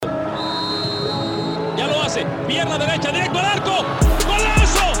pase, pierna derecha, directo al arco,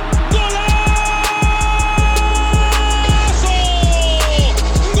 ¡golazo! ¡Golazo!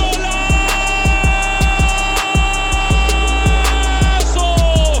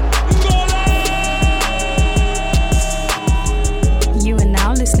 You are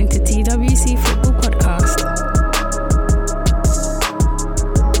now listening to TWC Football Podcast.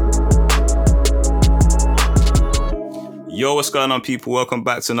 Yo, what's going on, people? Welcome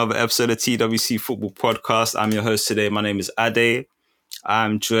back to another episode of TWC Football Podcast. I'm your host today. My name is Ade.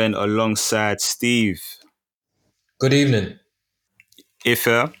 I'm joined alongside Steve. Good evening.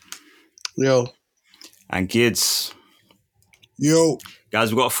 Ife. Yo. And Gids. Yo.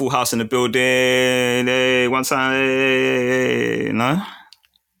 Guys, we've got a full house in the building. Hey, one time. Hey. No?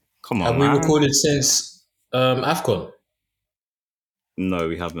 Come on, Have man. we recorded since AFCON? No,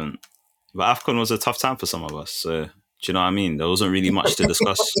 we haven't. But AFCON was a tough time for some of us, so... Do you know what I mean? There wasn't really much to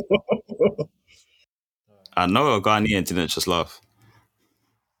discuss. I know a Ghanaian didn't just laugh.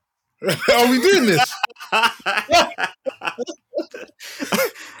 Are we doing this? I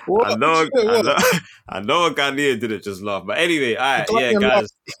know a Ghanaian didn't just laugh. But anyway, all right, yeah, guys.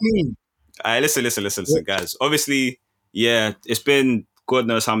 All right, listen, guys. Obviously, yeah, it's been God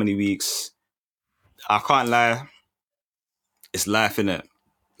knows how many weeks. I can't lie. It's life, innit?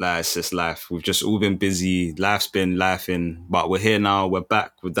 Like, it's just life. We've just all been busy. Life's been lifing. But we're here now. We're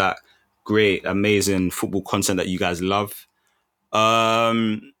back with that great, amazing football content that you guys love. How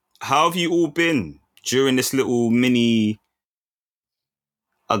have you all been during this little mini,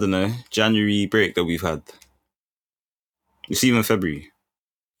 I don't know, January break that we've had? It's even February.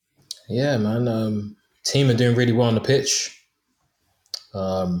 Yeah, man. Team are doing really well on the pitch.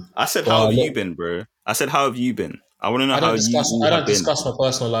 I said, how have you been, bro? I said, how have you been? I want to know how you all I don't have been. discuss my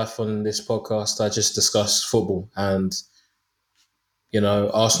personal life on this podcast. I just discuss football. And, you know,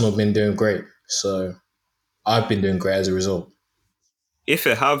 Arsenal have been doing great. So I've been doing great as a result. Ife,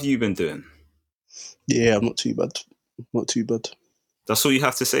 how have you been doing? Yeah, I'm not too bad. Not too bad. That's all you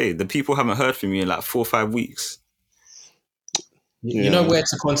have to say. The people haven't heard from you in like 4 or 5 weeks. You know where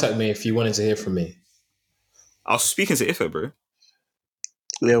to contact me if you wanted to hear from me. I was speaking to Ife, bro.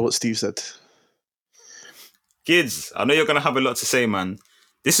 Yeah, what Steve said. Kids, I know you're gonna have a lot to say, man.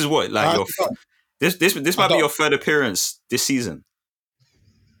 This is what, like, this might be your third appearance this season.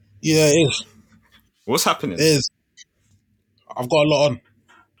 Yeah, it is. What's happening? It is. I've got a lot on,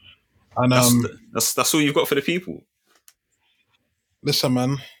 and that's all you've got for the people. Listen,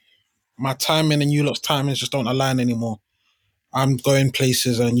 man, my timing and you lot's timings just don't align anymore. I'm going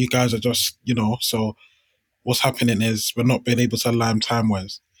places, and you guys are just, So, what's happening is we're not being able to align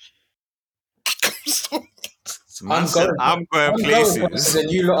time-wise. I'm going places. And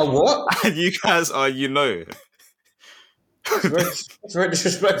you lot are what? And you guys are, It's very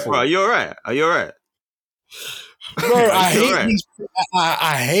disrespectful. Bro, are you all right? Bro,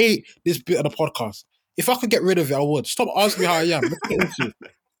 I hate this bit of the podcast. If I could get rid of it, I would. Stop asking me how I am.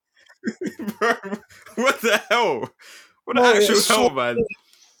 Bro, what the hell? What the actual hell, man?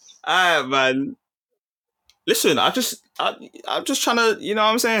 Alright, man. Listen, I'm just trying to, you know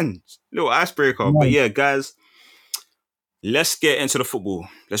what I'm saying? Little icebreaker. Yeah. But yeah, guys, let's get into the football.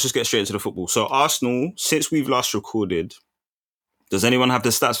 Let's just get straight into the football. So Arsenal, since we've last recorded, does anyone have the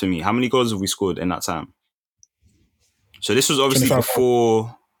stats for me? How many goals have we scored in that time? So this was obviously 25.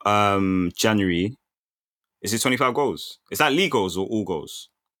 Before January. Is it 25 goals? Is that league goals or all goals?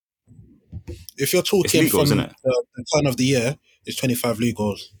 If you're talking league goals, from isn't it? the turn of the year, it's 25 league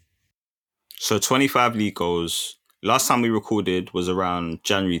goals. So 25 league goals. Last time we recorded was around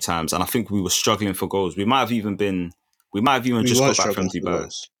January times, and I think we were struggling for goals. We might have even just got back from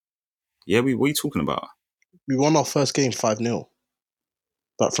Dubai. Yeah, what are you talking about? We won our first game 5-0.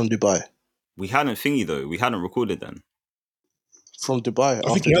 Back from Dubai. We hadn't thingy though. We hadn't recorded then. From Dubai,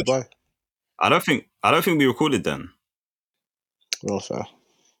 after Dubai. I don't think we recorded then. Well, fair.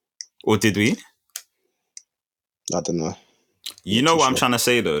 Or did we? I don't know. You know what I'm trying to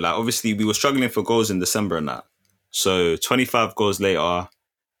say though? Like, obviously we were struggling for goals in December and that. So 25 goals later,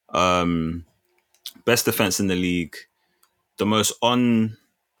 best defense in the league, the most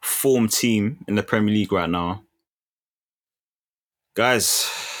on-form team in the Premier League right now. Guys,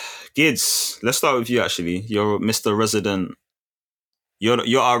 Gids, let's start with you actually. You're Mr. Resident.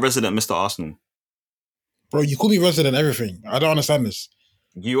 You're our resident Mr. Arsenal. Bro, you call me resident everything. I don't understand this.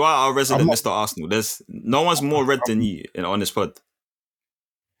 You are our resident Mr. Arsenal. There's no one's more red than you on this pod.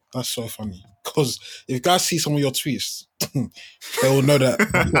 That's so funny. Because if guys see some of your tweets, they will know that.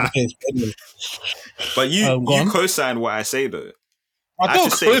 Anyway. But you co-sign what I say though. I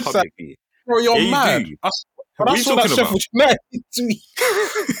don't say it publicly. Bro, you're mad. What are you talking about? I said,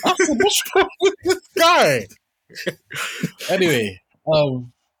 what's wrong with this guy. Anyway,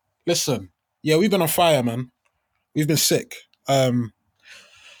 listen. Yeah, we've been on fire, man. We've been sick.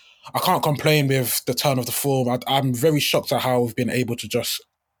 I can't complain with the turn of the form. I'm very shocked at how we've been able to just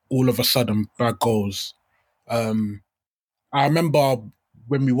all of a sudden bag goals. I remember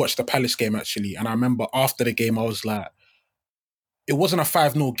when we watched the Palace game, actually, and I remember after the game, I was like, it wasn't a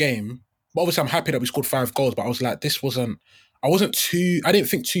 5-0 game, but obviously I'm happy that we scored 5 goals, but I was like, I didn't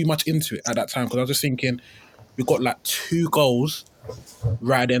think too much into it at that time, because I was just thinking, we got like 2 goals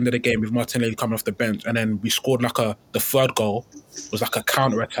right at the end of the game with Martinelli coming off the bench, and then we scored the third goal was like a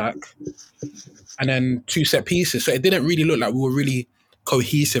counter-attack, and then 2 set pieces. So it didn't really look like we were really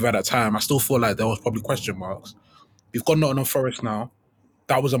cohesive at that time. I still feel like there was probably question marks. We've got Nottingham Forest now.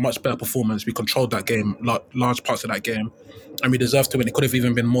 That was a much better performance. We controlled that game, large parts of that game, and we deserved to win. It could have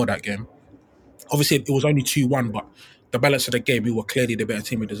even been more that game. Obviously, it was only 2-1, but the balance of the game, we were clearly the better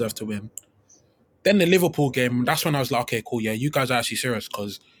team. We deserved to win. Then the Liverpool game, that's when I was like, okay, cool, yeah, you guys are actually serious,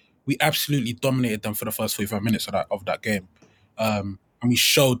 because we absolutely dominated them for the first 45 minutes of that game. And we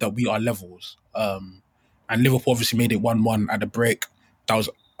showed that we are levels. And Liverpool obviously made it 1-1 at the break. That was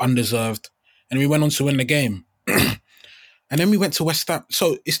undeserved. And we went on to win the game. And then we went to West Ham.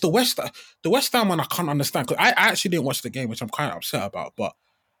 So it's the West Ham one I can't understand, because I actually didn't watch the game, which I'm kind of upset about. But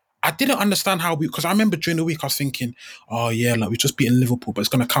I didn't understand how because I remember during the week I was thinking, oh yeah, like we've just beaten Liverpool, but it's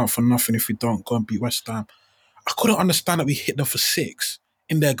going to count for nothing if we don't go and beat West Ham. I couldn't understand that we hit them for 6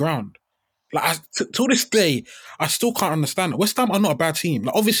 in their ground. Like to this day, I still can't understand it. West Ham are not a bad team.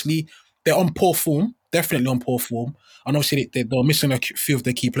 Like obviously they're on poor form, definitely on poor form, and obviously they're missing a few of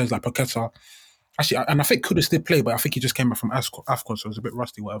their key players like Paqueta. Actually, and I think Kudus did play, but I think he just came back from AFCON, so it was a bit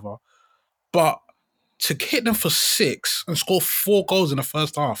rusty, whatever. But to hit them for 6 and score 4 goals in the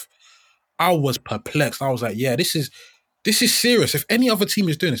first half, I was perplexed. I was like, yeah, this is serious. If any other team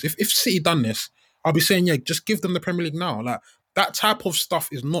is doing this, if City done this, I'll be saying, yeah, just give them the Premier League now. Like that type of stuff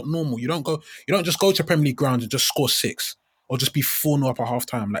is not normal. You don't just go to Premier League grounds and just score 6 or just be 4-0 up at half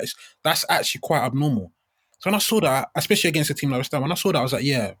time. Like that's actually quite abnormal. So when I saw that, especially against a team like West Ham, when I saw that, I was like,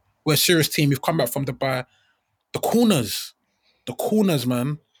 yeah, we're a serious team. We've come back from the bye. The corners,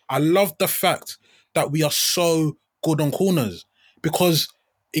 man. I love the fact that we are so good on corners, because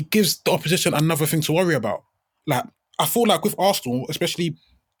it gives the opposition another thing to worry about. Like, I feel like with Arsenal, especially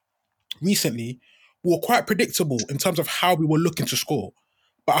recently, we were quite predictable in terms of how we were looking to score.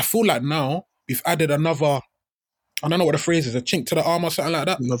 But I feel like now we've added another, I don't know what the phrase is, a chink to the arm or something like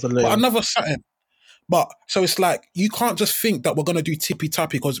that. Another something. But so it's like, you can't just think that we're going to do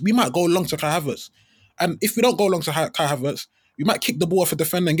tippy-tappy, because we might go long to Kai Havertz. And if we don't go long to Kai Havertz, we might kick the ball off a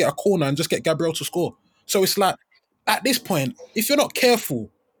defender and get a corner and just get Gabriel to score. So it's like, at this point, if you're not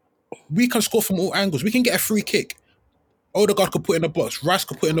careful, we can score from all angles. We can get a free kick. Odegaard could put in the box. Rice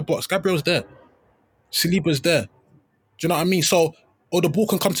could put in the box. Gabriel's there. Saliba's there. Do you know what I mean? So, or the ball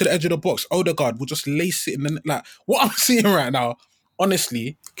can come to the edge of the box. Odegaard will just lace it in the... Like, what I'm seeing right now,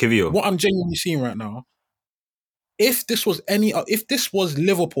 honestly, Kivio. What I'm genuinely seeing right now, if this was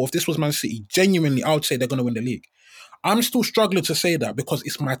Liverpool, if this was Man City, genuinely, I would say they're going to win the league. I'm still struggling to say that because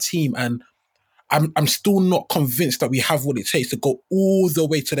it's my team, and I'm still not convinced that we have what it takes to go all the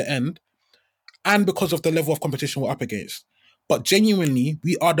way to the end, and because of the level of competition we're up against. But genuinely,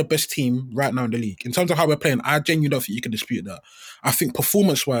 we are the best team right now in the league. In terms of how we're playing, I genuinely don't think you can dispute that. I think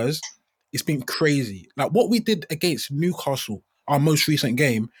performance-wise, it's been crazy. Like what we did against Newcastle, our most recent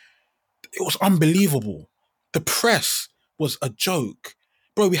game, it was unbelievable. The press was a joke.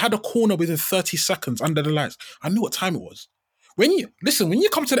 Bro, we had a corner within 30 seconds under the lights. I knew what time it was. When you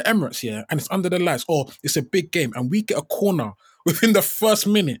come to the Emirates, yeah, and it's under the lights, or it's a big game, and we get a corner within the first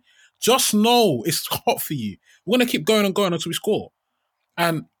minute, just know it's hot for you. We're going to keep going and going until we score.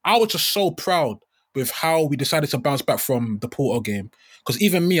 And I was just so proud with how we decided to bounce back from the Porto game. Because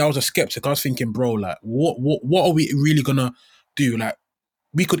even me, I was a skeptic. I was thinking, bro, like, what are we really going to do? Like,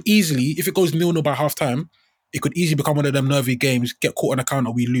 we could easily, if it goes 0-0 by half time, it could easily become one of them nervy games, get caught on a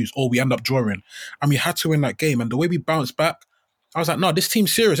counter, we lose, or we end up drawing. And we had to win that game. And the way we bounced back, I was like, no, this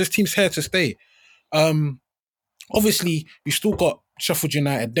team's serious. This team's here to stay. Obviously, we've still got Sheffield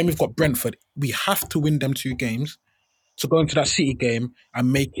United. Then we've got Brentford. We have to win them 2 games to go into that City game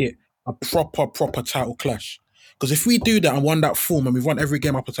and make it a proper title clash. Because if we do that and won that form and we've won every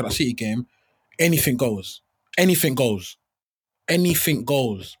game up until that City game, anything goes. Anything goes. Anything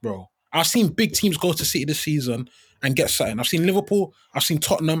goes, bro. I've seen big teams go to City this season and get something. I've seen Liverpool, I've seen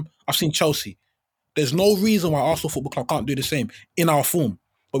Tottenham, I've seen Chelsea. There's no reason why Arsenal Football Club can't do the same in our form.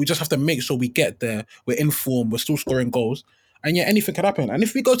 But we just have to make sure we get there. We're in form, we're still scoring goals. And yeah, anything can happen. And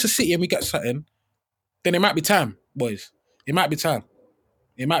if we go to City and we get something, then it might be time, boys. It might be time.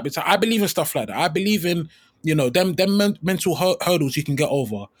 It might be time. I believe in stuff like that. I believe in, them mental hurdles you can get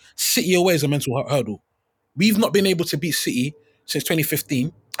over. City away is a mental hurdle. We've not been able to beat City since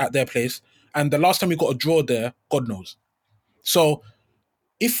 2015 at their place. And the last time we got a draw there, God knows. So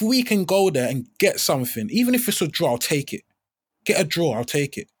if we can go there and get something, even if it's a draw, I'll take it. Get a draw, I'll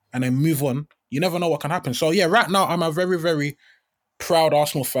take it. And then move on. You never know what can happen. So yeah, right now I'm a very, very proud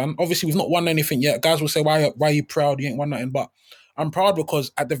Arsenal fan. Obviously, we've not won anything yet. Guys will say, why are you proud? You ain't won nothing. But I'm proud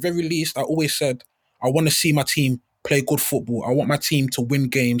because at the very least, I always said, I want to see my team play good football. I want my team to win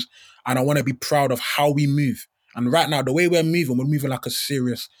games. And I want to be proud of how we move. And right now, the way we're moving like a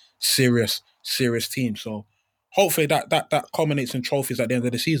serious team. So hopefully that culminates in trophies at the end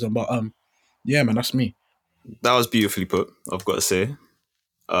of the season. But yeah, man, that's me. That was beautifully put, I've got to say.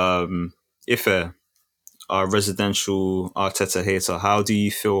 If our residential Arteta hater, how do you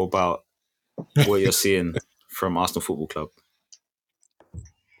feel about what you're seeing from Arsenal Football Club?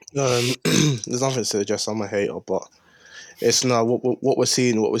 There's nothing to suggest I'm a hater, but it's no what we're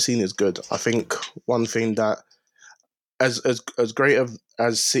seeing. What we're seeing is good. I think one thing that, as great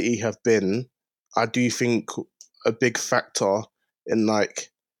as City have been, I do think a big factor in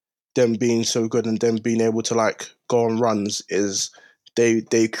like them being so good and them being able to like go on runs is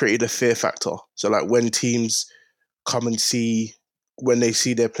they created a fear factor. So like when teams come and when they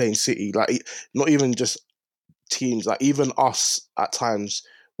see they're playing City, like not even just teams, like even us at times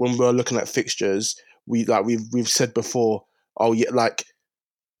when we're looking at fixtures, we've said before, oh yeah, like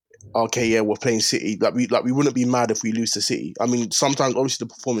okay, yeah, we're playing City. We wouldn't be mad if we lose to City. I mean, sometimes obviously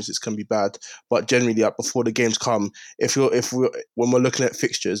the performances can be bad, but generally, like before the games come, when we're looking at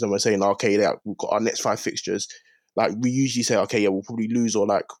fixtures and we're saying, okay, yeah, we've got our next 5 fixtures, like we usually say, okay, yeah, we'll probably lose or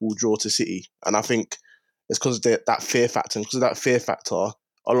like we'll draw to City, and I think it's because of that fear factor. And because of that fear factor,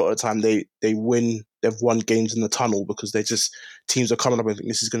 a lot of the time they win. They've won games in the tunnel because teams are coming up and think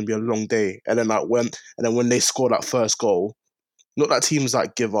this is going to be a long day, and then when they score that first goal. Not that teams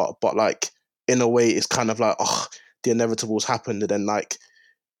like give up, but like in a way, it's kind of like, oh, the inevitable happened, and then like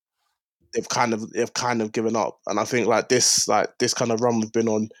they've kind of given up. And I think like this kind of run we've been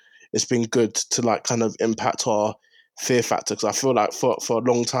on, it's been good to like kind of impact our fear factor, because I feel like for a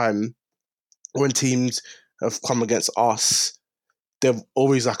long time, when teams have come against us, they've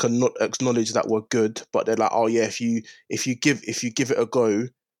always like acknowledged that we're good, but they're like, oh yeah, if you give it a go.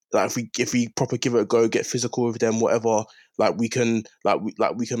 Like if we proper give it a go, get physical with them, whatever, like we can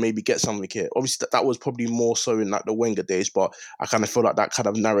maybe get something here. Obviously, that was probably more so in like the Wenger days, but I kind of feel like that kind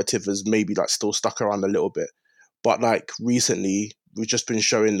of narrative is maybe like still stuck around a little bit. But like recently, we've just been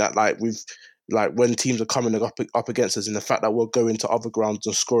showing that like we've like when teams are coming up against us, in the fact that we're going to other grounds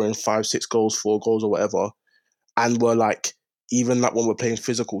and scoring 5, 6 goals, 4 goals or whatever, and we're like even like when we're playing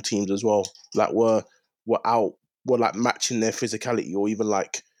physical teams as well, like we're like matching their physicality or even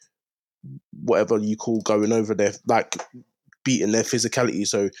like. Whatever you call going over there, like beating their physicality.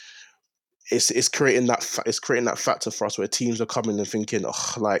 So it's creating that factor for us where teams are coming and thinking,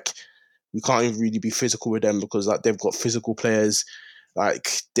 oh, like we can't even really be physical with them because like they've got physical players,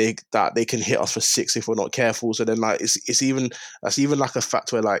 like they can hit us for 6 if we're not careful. So then like that's even like a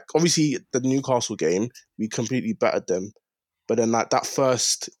fact where like obviously the Newcastle game we completely battered them, but then like that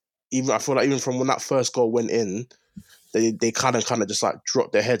first, I feel like even from when that first goal went in. They kind of just like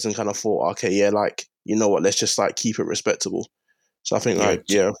dropped their heads and kind of thought, okay, yeah, like you know what, let's just like keep it respectable. So I think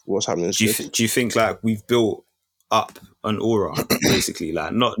what's happening? Do you think like we've built up an aura basically,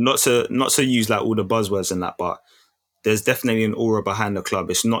 like not to use like all the buzzwords and that, but there's definitely an aura behind the club.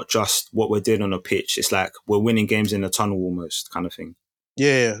 It's not just what we're doing on a pitch. It's like we're winning games in the tunnel almost, kind of thing.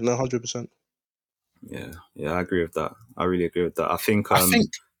 Yeah, no, 100%. Yeah, I agree with that. I really agree with that. I think.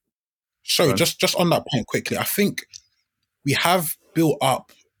 Sorry, just on that point quickly. I think. We have built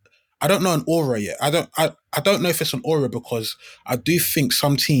up. I don't know an aura yet. I don't know if it's an aura because I do think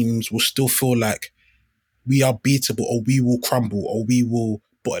some teams will still feel like we are beatable or we will crumble or we will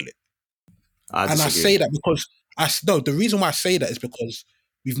boil it. I say that because the reason why I say that is because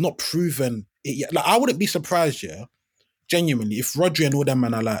we've not proven it yet. Like I wouldn't be surprised, yeah, genuinely, if Rodri and all them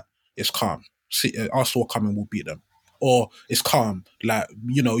man are like, it's calm. Arsenal will come and we'll beat them. Or it's calm, like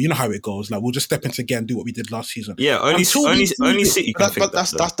you know how it goes. Like we'll just step into again and do what we did last season. Yeah, only City can think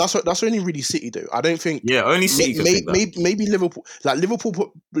that. That's only really City do. I don't think. Yeah, only City can think that. Maybe Liverpool. Like Liverpool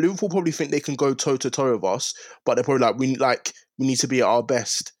probably think they can go toe to toe with us, but they're probably like we need to be at our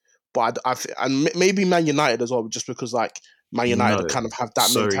best. But and maybe Man United as well, just because like Man United kind of have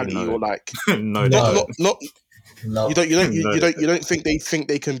that mentality or like not. No. You don't think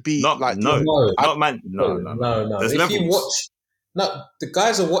they can beat not Man. No. If levels. You watch, the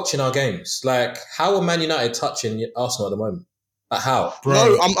guys are watching our games. Like, how are Man United touching Arsenal at the moment? How? Bro.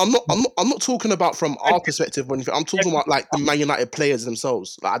 No, I'm not talking about from our perspective or anything. I'm talking about like the Man United players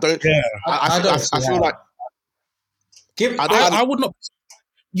themselves. Like I don't. Yeah. I feel like. I would not.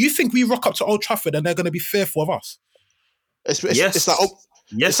 You think we rock up to Old Trafford and they're going to be fearful of us? Yes,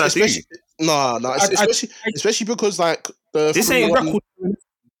 I do. No, especially because like this ain't record.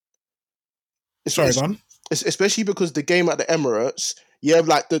 Sorry, man. Especially because the game at the Emirates, you have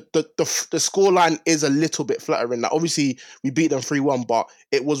like the scoreline is a little bit flattering. Like obviously we beat them 3-1, but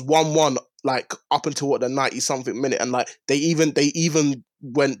it was 1-1 like up until the 90-something minute, and like they even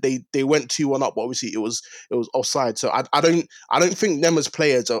went 2-1 up, but obviously it was offside. So I don't think them as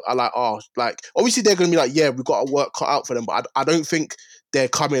players are like obviously they're gonna be like, yeah, we've got our work cut out for them, but I don't think they're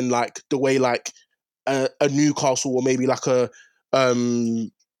coming like the way like a Newcastle or maybe like a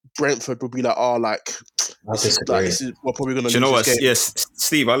Brentford would be like, this is we're probably going to lose. You know what? Game. Yes,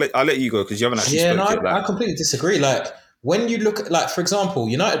 Steve, I'll let you go because you haven't actually. Yeah, no, I completely disagree. Like when you look at, like, for example,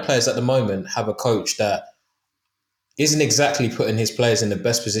 United players at the moment have a coach that isn't exactly putting his players in the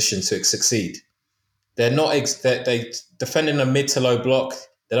best position to succeed. They're not. They defending a mid to low block.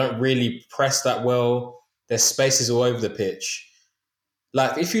 They don't really press that well. There's spaces all over the pitch.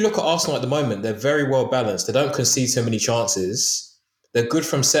 Like if you look at Arsenal at the moment, they're very well balanced. They don't concede so many chances. They're good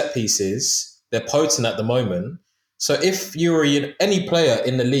from set pieces. They're potent at the moment. So if you were any player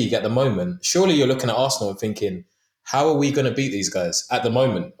in the league at the moment, surely you're looking at Arsenal and thinking, how are we going to beat these guys at the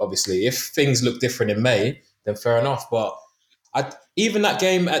moment? Obviously, if things look different in May, then fair enough. But even that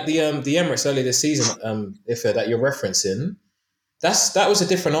game at the Emirates earlier this season, that you're referencing, that was a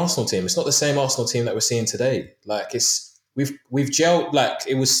different Arsenal team. It's not the same Arsenal team that we're seeing today. Like we've gelled. Like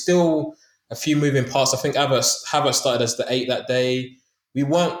it was still a few moving parts. I think Havertz started as the 8 that day. We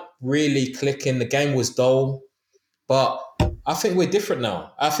weren't really clicking. The game was dull, but I think we're different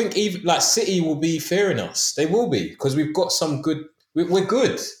now. I think even like City will be fearing us. They will be because we've got some good. We're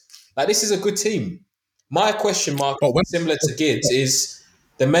good. Like this is a good team. My question mark, similar to Gids, is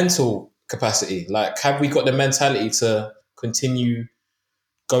the mental capacity. Like, have we got the mentality to continue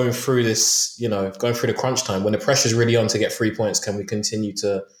going through this? Going through the crunch time when the pressure's really on to get 3 points. Can we continue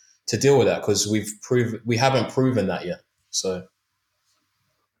to deal with that? Because we haven't proven that yet. So.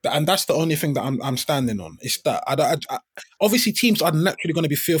 And that's the only thing that I'm standing on. It's that obviously teams are naturally going to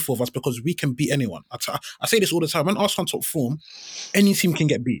be fearful of us because we can beat anyone. I say this all the time. When Arsenal top form, any team can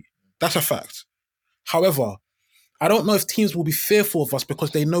get beat. That's a fact. However, I don't know if teams will be fearful of us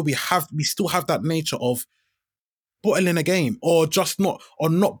because they know we still have that nature of bottling a game or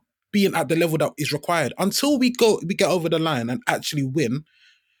not being at the level that is required. Until we get over the line and actually win,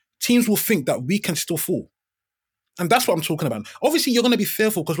 teams will think that we can still fall. And that's what I'm talking about. Obviously, you're going to be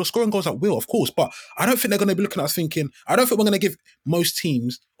fearful because we're scoring goals at will, of course. But I don't think they're going to be looking at us thinking, I don't think we're going to give most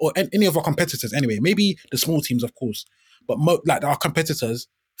teams or any of our competitors anyway, maybe the small teams, of course, but like our competitors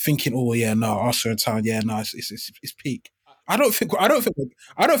thinking, oh yeah, no, Arsenal in town, yeah, no, it's peak. I don't think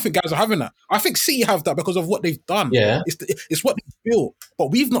guys are having that. I think City have that because of what they've done. Yeah, it's what they've built,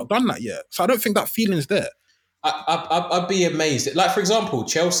 but we've not done that yet. So I don't think that feeling's there. I'd be amazed. Like, for example,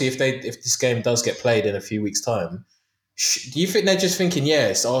 Chelsea, if this game does get played in a few weeks' time, do you think they're just thinking, yeah,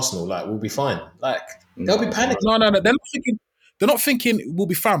 it's Arsenal, like, we'll be fine? Like, they'll be panicking. No, they're not thinking we'll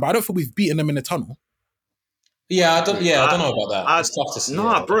be fine, but I don't think we've beaten them in the tunnel. Yeah, I don't know about that. It's tough to see.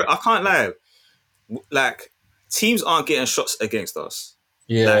 No, bro, I can't lie. Like, teams aren't getting shots against us.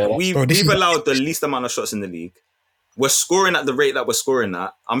 Yeah. Like, we've allowed the least amount of shots in the league. We're scoring at the rate that we're scoring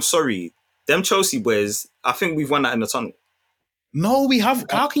at. I'm sorry. Them Chelsea boys, I think we've won that in the tunnel. No, we have.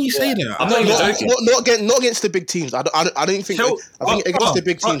 How can you say that? I'm not even joking. Not against the big teams. I don't think. I think against the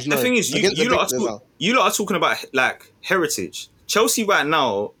big teams. No. The thing is, you lot are talking about like heritage. Chelsea right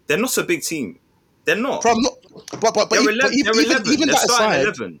now, they're not a big team. They're not. But they're 11. Even they're that aside,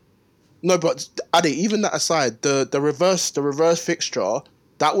 11. No, but Adi, even that aside, the reverse fixture.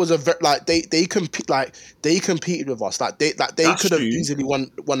 That was they competed with us. They could have easily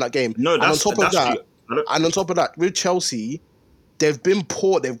won that game. No, and on top of that, with Chelsea, they've been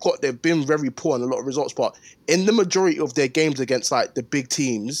poor. They've been very poor in a lot of results. But in the majority of their games against like the big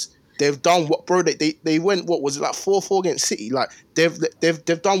teams, they've done what, bro. They went, what was it, like 4-4 against City? Like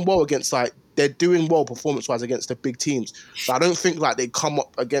they've done well against, like, they're doing well performance wise against the big teams. So I don't think like they come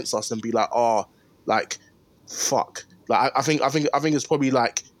up against us and be like, oh, like, fuck. Like I think it's probably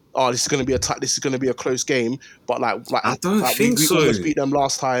like, oh, this is going to be a close game, but like I don't think so. We almost beat them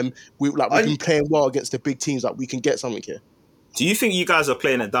last time. We've been playing well against the big teams. Like, we can get something here. Do you think you guys are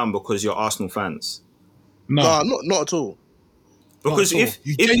playing it down because you're Arsenal fans? No, not at all. Because if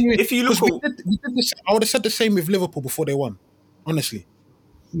you look, we did this, I would have said the same with Liverpool before they won. Honestly,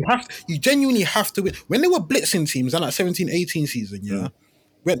 You genuinely have to win. When they were blitzing teams, and like 17-18 season,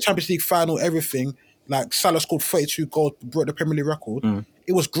 went Champions League final, everything. Like Salah scored 32 goals, broke the Premier League record.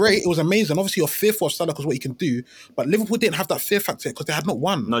 It was great. It was amazing. Obviously, your fear for Salah because what he can do, but Liverpool didn't have that fear factor because they had not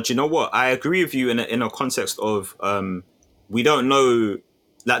won. No, do you know what? I agree with you in a context of we don't know,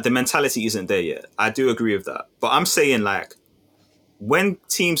 like the mentality isn't there yet. I do agree with that, but I'm saying like when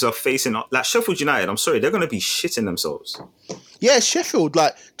teams are facing like Sheffield United, I'm sorry, they're going to be shitting themselves. Yeah, Sheffield,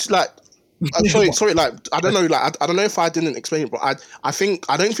 sorry, like I don't know, like I don't know if I didn't explain it, but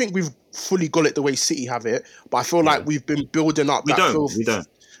I don't think we've fully got it the way City have it, but I feel like we've been building up. We don't.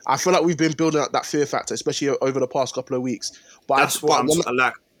 I feel like we've been building up that fear factor, especially over the past couple of weeks. But that's what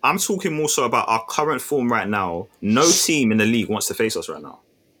I'm talking more so about our current form right now. No team in the league wants to face us right now.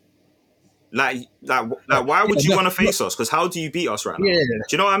 Like, why would you want to face us? Because how do you beat us right now? Yeah. Do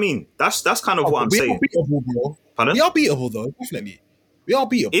you know what I mean? That's kind of what I'm saying. Beatable, bro. Pardon? We are beatable, though. Definitely, we are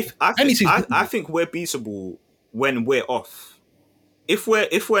beatable. I think we're beatable when we're off. If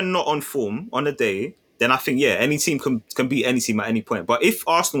we're not on form on a day, then I think any team can beat any team at any point. But if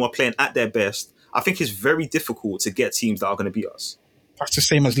Arsenal are playing at their best, I think it's very difficult to get teams that are going to beat us. That's the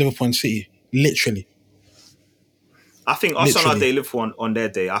same as Liverpool and City, literally. I think us on our day, Liverpool on their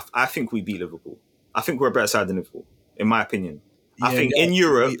day, I think we beat Liverpool. I think we're a better side than Liverpool, in my opinion. I think in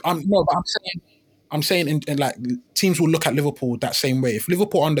Europe... I'm saying in like teams will look at Liverpool that same way. If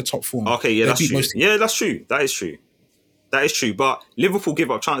Liverpool are on the top form... Okay, yeah, that's true. Yeah, that's true. That is true. That is true. But Liverpool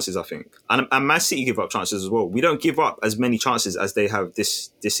give up chances, I think. And Man City give up chances as well. We don't give up as many chances as they have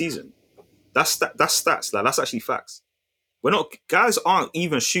this season. That's stats. Like, that's actually facts. Guys aren't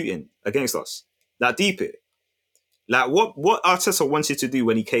even shooting against us. That deep it. Like what Arteta wanted to do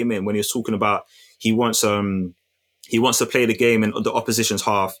when he came in, when he was talking about he wants to play the game in the opposition's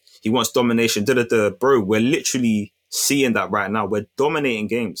half. He wants domination. Bro, we're literally seeing that right now. We're dominating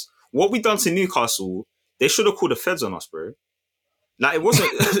games. What we done to Newcastle, they should have called the feds on us, bro. Like it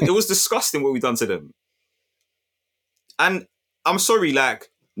wasn't. It was disgusting what we done to them. And I'm sorry, like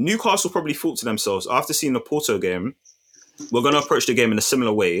Newcastle probably thought to themselves after seeing the Porto game, we're gonna approach the game in a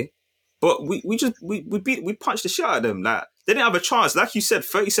similar way. But we punched the shit out of them. Like they didn't have a chance. Like you said,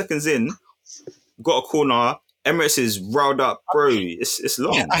 30 seconds in, got a corner. Emirates is riled up, bro. It's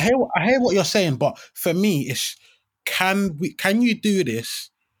long. Yeah, I hear what you're saying, but for me, it's can you do this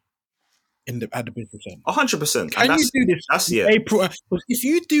at the business end? 100%. Can you do this in April? If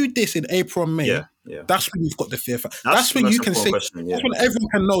you do this in April and May, that's when you've got the fear. That's when you can say. That's when everyone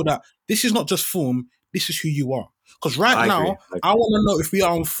can know that this is not just form. This is who you are. Because right now, I want to know if we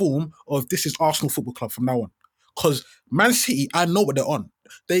are on form or if this is Arsenal Football Club from now on. Because Man City, I know what they're on.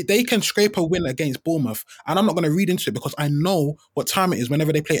 They can scrape a win against Bournemouth, and I'm not going to read into it because I know what time it is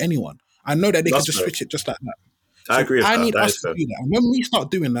whenever they play anyone. I know that they can just switch it just like that. So I agree with that. I need us to do that. And when we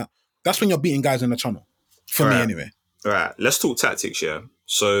start doing that, that's when you're beating guys in the tunnel. For me, anyway. All right, let's talk tactics, yeah?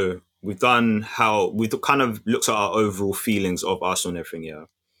 So we've kind of looked at our overall feelings of Arsenal and everything, yeah?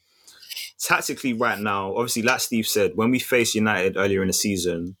 Tactically right now, obviously, like Steve said, when we faced United earlier in the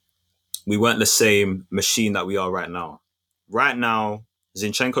season, we weren't the same machine that we are right now. Right now,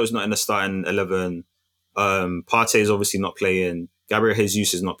 Zinchenko's not in the starting 11. Partey's obviously not playing. Gabriel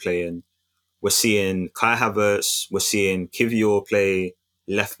Jesus is not playing. We're seeing Kai Havertz. We're seeing Kivior play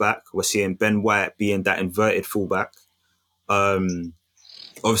left back. We're seeing Ben White being that inverted fullback. Obviously,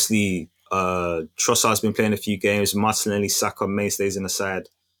 Trossard's been playing a few games. Martinelli, Saka mainstays in the side.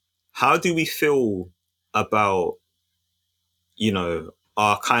 How do we feel about,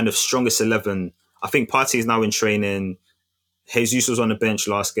 our kind of strongest 11? I think Partey is now in training. Jesus was on the bench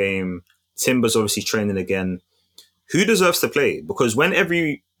last game. Timber's obviously training again. Who deserves to play? Because when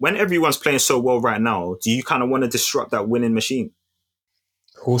everyone's playing so well right now, do you kind of want to disrupt that winning machine?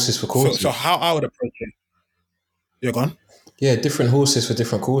 Horses for courses. So how I would approach it? You're gone? Yeah, different horses for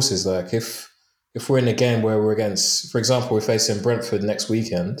different courses. Like if we're in a game where we're against, for example, we're facing Brentford next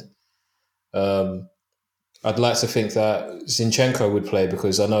weekend, I'd like to think that Zinchenko would play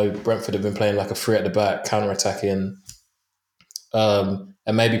because I know Brentford have been playing like a three at the back, counter-attacking, and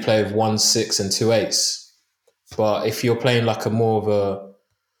maybe play with 1-6 and 2-8s. But if you're playing like a more of a,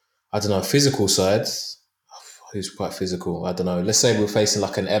 physical side, who's quite physical, I don't know. Let's say we're facing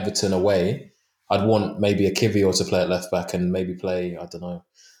like an Everton away. I'd want maybe a Kivior to play at left back and maybe play, I don't know,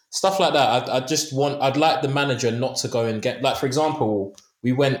 stuff like that. I'd like the manager not to go and get, like, for example,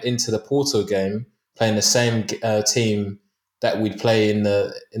 we went into the Porto game playing the same team that we'd play in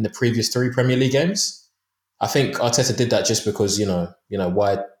the previous 3 Premier League games. I think Arteta did that just because,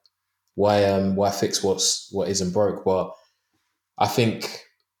 why fix what isn't broke? But I think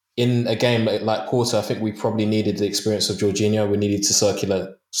in a game like Porto, I think we probably needed the experience of Jorginho. We needed to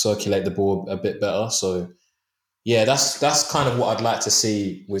circulate the ball a bit better. So yeah, that's kind of what I'd like to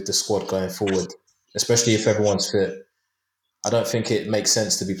see with the squad going forward, especially if everyone's fit. I don't think it makes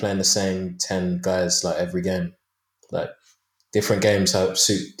sense to be playing the same 10 guys like every game. Like different games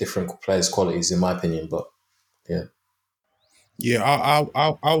suit different players' qualities, in my opinion. But yeah,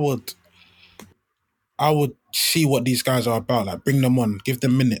 I would see what these guys are about. Like, bring them on, give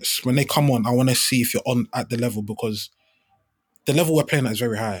them minutes. When they come on, I want to see if you're on at the level, because the level we're playing at is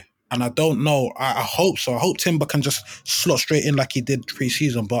very high. And I don't know. I hope so. I hope Timber can just slot straight in like he did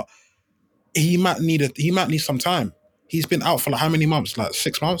pre-season, but he might need some time. He's been out for like how many months? Like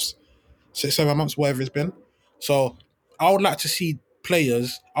 6 months, 7 months, whatever it's been. So I would like to see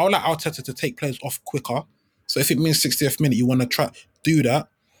players. I would like Arteta to take players off quicker. So if it means 60th minute, you want to try do that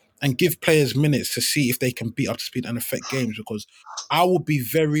and give players minutes to see if they can beat up to speed and affect games. Because I would be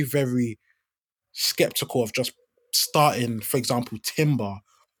very, very skeptical of just starting, for example, Timber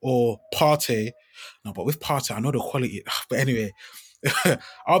or Partey. No, but with Partey, I know the quality. But anyway,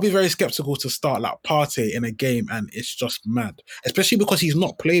 I'll be very skeptical to start like Partey in a game, and it's just mad. Especially because he's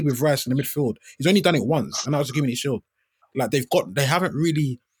not played with Rice in the midfield. He's only done it once, and that was a Community Shield. Like they haven't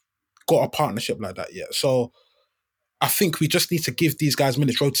really got a partnership like that yet. So I think we just need to give these guys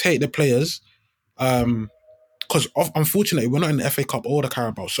minutes, rotate the players. Because unfortunately, we're not in the FA Cup or the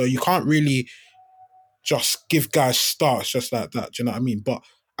Carabao, so you can't really just give guys starts just like that. Do you know what I mean? But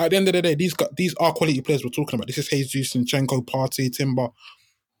at the end of the day, these are quality players we're talking about. This is Jesus, Zinchenko, Partey, Timber,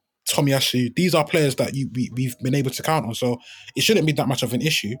 Tomiyasu. These are players that we've been able to count on. So it shouldn't be that much of an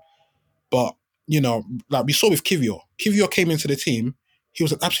issue. But, like we saw with Kiwior. Kiwior came into the team. He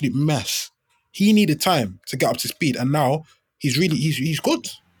was an absolute mess. He needed time to get up to speed. And now he's good.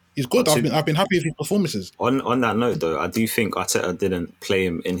 He's good. I've been happy with his performances. On that note, though, I do think Arteta didn't play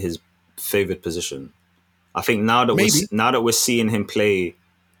him in his favoured position. I think now that we're seeing him play,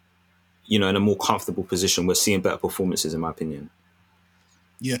 in a more comfortable position, we're seeing better performances, in my opinion.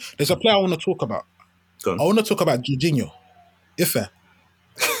 Yeah, there's a player I want to talk about. Go on. I want to talk about Jorginho. Ife,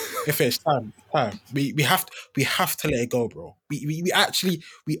 it's time. We have to let it go, bro. We actually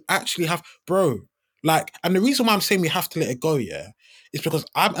have, bro. Like, and the reason why I'm saying we have to let it go, yeah, is because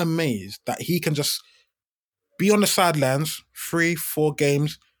I'm amazed that he can just be on the sidelines 3-4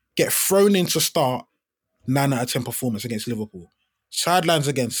 games, get thrown in to start 9 out of 10 performance against Liverpool. Sidelines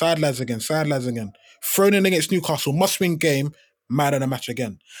again. Thrown in against Newcastle, must-win game, man of the match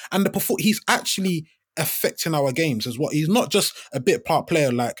again. And he's actually affecting our games as well. He's not just a bit part player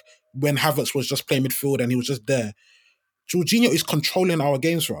like when Havertz was just playing midfield and he was just there. Jorginho is controlling our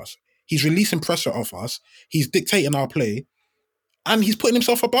games for us. He's releasing pressure off us. He's dictating our play. And he's putting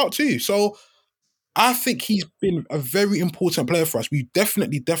himself about too. So I think he's been a very important player for us. We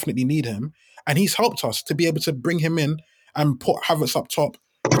definitely need him. And he's helped us to be able to bring him in and put Havertz up top,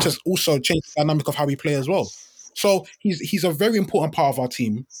 which has also changed the dynamic of how we play as well. So he's a very important part of our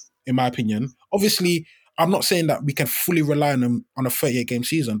team, in my opinion. Obviously, I'm not saying that we can fully rely on him on a 38-game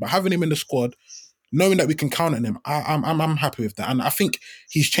season, but having him in the squad, knowing that we can count on him, I'm happy with that. And I think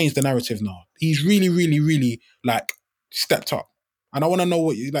he's changed the narrative now. He's really, really, really like stepped up. And I want to know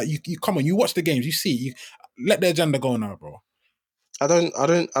what you come on, you watch the games, you see, you let the agenda go now, bro. I don't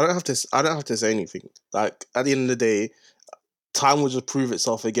have to say anything. Like, at the end of the day, time will just prove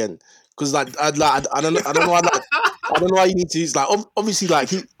itself again. Because I don't know why I don't know why you need to use, like, obviously, like,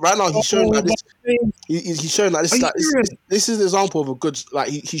 right now he's showing that he's showing that this is an example of a good, like,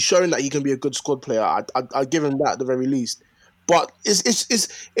 he's showing that he can be a good squad player. I give him that at the very least. But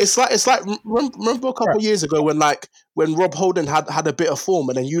it's like remember a couple of years ago when Rob Holding had a bit of form,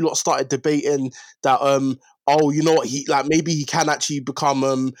 and then you lot started debating that you know what, maybe he can actually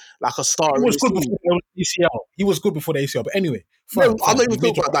become like a star. He was good before the ACL. He was good before the ACL, but anyway. I'm not even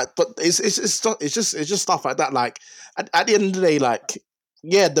talking about that. But it's just stuff like that. Like at the end of the day, like,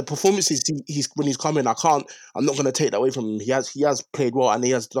 yeah, the performances when he's coming, I'm not going to take that away from him. He has played well and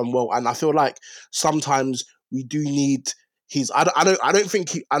he has done well, and I feel like sometimes we do need. I don't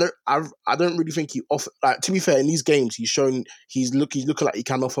really think he offer, like, to be fair, in these games he's looking like he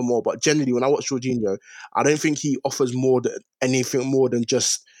can offer more, but generally when I watch Jorginho, I don't think he offers anything more than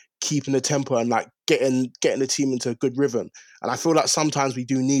just keeping the tempo and like getting the team into a good rhythm. And I feel like sometimes we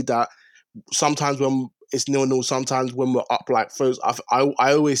do need that. Sometimes when it's 0-0, sometimes when we're up like first. I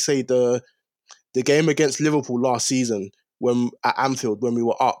always say the game against Liverpool last season at Anfield when we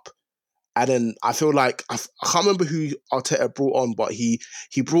were up. And then I feel like, I can't remember who Arteta brought on, but he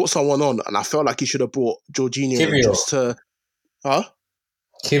brought someone on, and I felt like he should have brought Jorginho just to... Huh?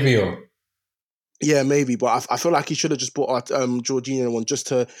 Kiwior. Yeah, maybe, but I feel like he should have just brought Jorginho on just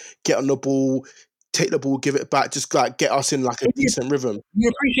to get on the ball, take the ball, give it back, just like get us in like a decent rhythm. You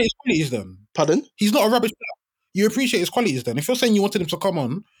appreciate his qualities then? Pardon? He's not a rubbish player. You appreciate his qualities then? If you're saying you wanted him to come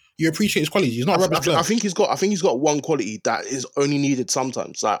on, you appreciate his qualities. He's not a rubbish player. I think he's got one quality that is only needed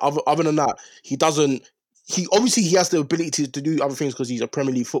sometimes. Like other than that, he doesn't. He obviously he has the ability to do other things because he's a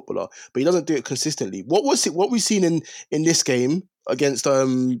Premier League footballer, but he doesn't do it consistently. What we've seen in this game against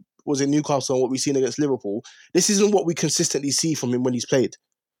was it Newcastle and what we've seen against Liverpool? This isn't what we consistently see from him when he's played.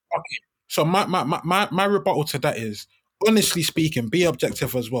 Okay. So my rebuttal to that is, honestly speaking, be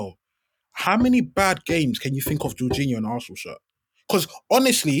objective as well. How many bad games can you think of Jorginho in an Arsenal shirt? Because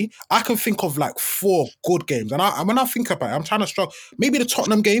honestly, I can think of like 4 good games. And when I think about it, I'm trying to struggle. Maybe the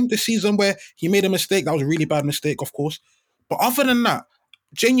Tottenham game this season where he made a mistake. That was a really bad mistake, of course. But other than that,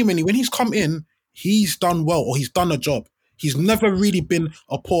 genuinely, when he's come in, he's done well or he's done a job. He's never really been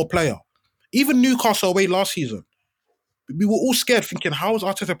a poor player. Even Newcastle away last season, we were all scared thinking, how has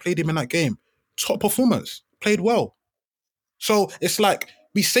Arteta played him in that game? Top performance, played well. So it's like,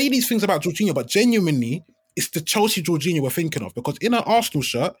 we say these things about Jorginho, but genuinely, it's the Chelsea Jorginho we're thinking of, because in an Arsenal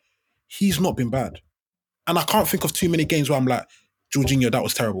shirt, he's not been bad. And I can't think of too many games where I'm like, Jorginho, that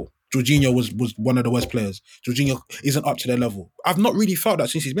was terrible. Jorginho was one of the worst players. Jorginho isn't up to their level. I've not really felt that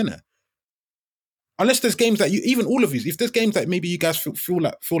since he's been there. Unless there's games that even all of these, if there's games that maybe you guys feel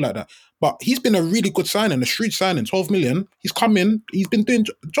like that. But he's been a really good signing, a shrewd signing, 12 million. He's come in, he's been doing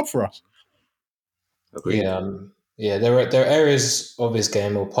a job for us. Agreed. Yeah, there are areas of his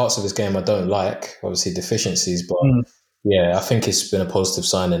game or parts of his game I don't like, obviously deficiencies, but I think it's been a positive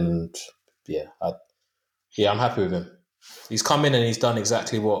sign, and I'm happy with him. He's come in and he's done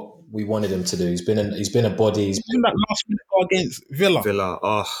exactly what we wanted him to do. He's been a body. He's been that last minute goal against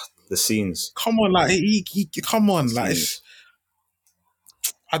Villa. The scenes. Come on, like he come on, like it's,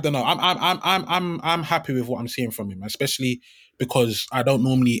 I don't know. I'm happy with what I'm seeing from him, especially because I don't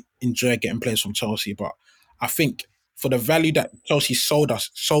normally enjoy getting players from Chelsea, but I think for the value that Chelsea sold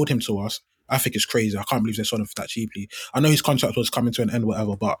him to us, I think it's crazy. I can't believe they sold him for that cheaply. I know his contract was coming to an end,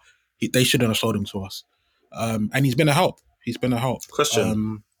 whatever, but they shouldn't have sold him to us. And he's been a help.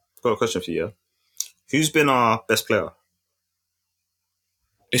 Question. I've got a question for you. Yeah? Who's been our best player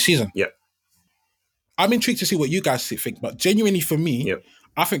this season? Yep. I'm intrigued to see what you guys think, but genuinely for me,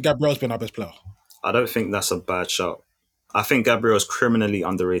 I think Gabriel's been our best player. I don't think that's a bad shout. I think Gabriel's criminally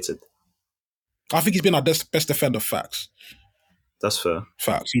underrated. I think he's been our best defender. Facts. That's fair.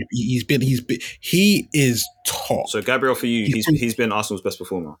 Facts. He is top. So Gabriel, for you, he's been Arsenal's best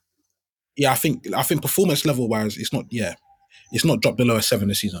performer. Yeah, I think performance level wise, it's not dropped below a 7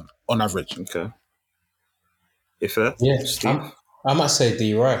 this season on average. Okay. If fair, Steve? I might say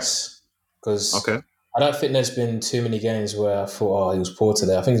D Rice, because I don't think there's been too many games where I thought, he was poor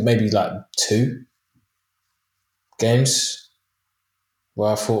today. I think it's maybe like 2 games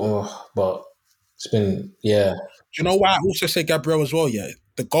where I thought, but it's been, Do you know why I also say Gabriel as well? Yeah,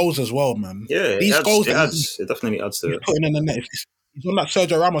 the goals as well, man. Yeah, these goals, it definitely adds to it. Putting in the net, he's on that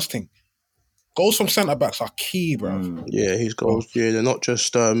Sergio Ramos thing. Goals from centre backs are key, bro. Yeah, his goals. Yeah, they're not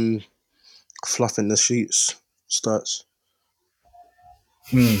just fluffing the sheets stats.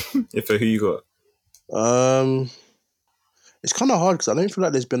 If who you got? It's kind of hard because I don't feel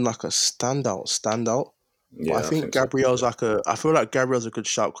like there's been like a standout. Yeah, but I think Gabriel's I feel like Gabriel's a good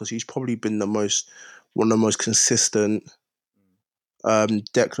shout because he's probably been one of the most consistent.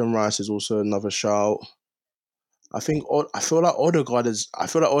 Declan Rice is also another shout. I feel like Odegaard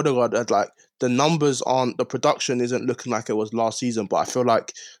had, like, the numbers the production isn't looking like it was last season, but I feel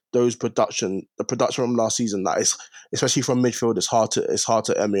like the production from last season, that is, especially from midfield, it's hard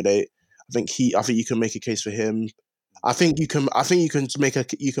to emulate. I think you can make a case for him. I think you can make a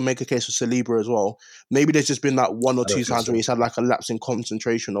case for Saliba as well. Maybe there's just been like 1 or 2 times where he's had like a lapse in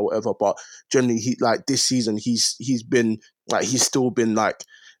concentration or whatever, but generally he, like, this season he's been like, he's still been like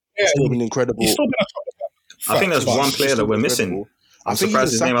still been incredible. He's still been I think there's one player that we're missing. I'm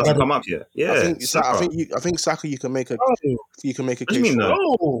surprised his name hasn't come up yet. Yeah, I think Saka. You can make a case. What do you mean,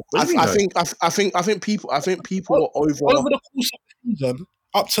 though? I think people are over the course of the season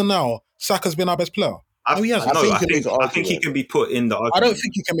up to now. Saka's been our best player. I think he can be put in the argument. I don't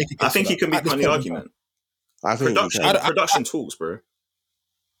think you can make a case. I think he can be put in the argument. I think production talks, bro.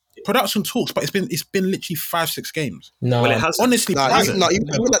 Production talks, but it's been literally 5-6 games. No, well, it hasn't. Honestly,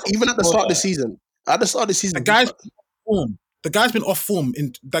 even at the start of the season. At the start of the season, the guy's been off form.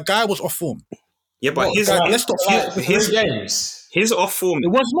 The guy was off form. Yeah, but his off form. It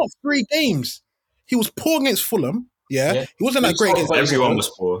was not 3 games. He was poor against Fulham. Yeah. He wasn't that great against everyone. Was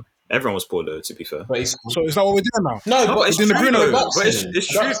poor. Everyone was poor, though, to be fair. So is that what we're doing now? No, but it's true. But it's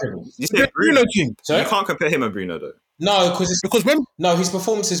true. You said Bruno. team. You can't compare him and Bruno, though. No, because his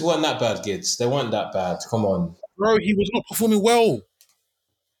performances weren't that bad, Gids. They weren't that bad. Come on, bro. He was not performing well.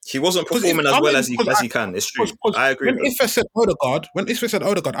 He wasn't performing as well as he can. It's true. I agree. When Ife said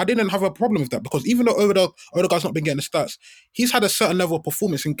Odegaard, I didn't have a problem with that because even though Odegaard's not been getting the stats, he's had a certain level of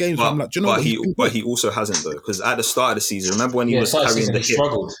performance in games. I'm like, do you know but he also hasn't though, because at the start of the season, remember when he was carrying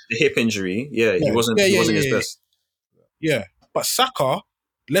the hip injury? Yeah, he wasn't his best. Yeah, but Saka,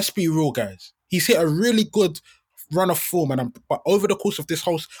 let's be real, guys. He's hit a really good run of form, but over the course of this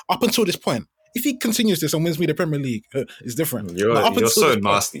up until this point, if he continues this and wins me the Premier League, it's different. You're so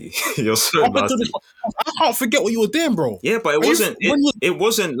nasty. You're so nasty. I can't forget what you were doing, bro. Yeah, but it wasn't. It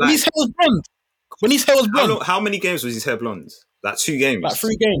wasn't like when his hair was blonde. When his hair was blonde. How many games was his hair blonde? Like 2 games. Like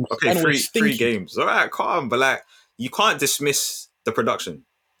 3 games. Okay, three games. All right, calm. But like, you can't dismiss the production.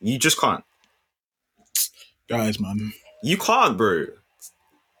 You just can't. Guys, man. You can't, bro.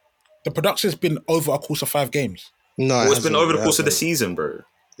 The production's been over a course of 5 games. No, it's been over the course of the season, bro.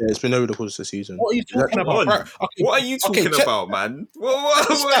 Yeah, it's been over the course of the season. What are you talking about? Right. Okay. What are you talking about, man?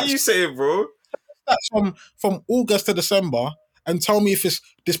 What are you saying, bro? That's from August to December, and tell me if it's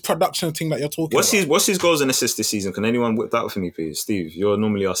this production thing that you're talking about. What's his goals and assists this season? Can anyone whip that for me, please? Steve, you're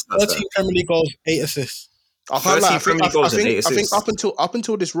normally our stats 13 Premier League goals, 8 assists. I think up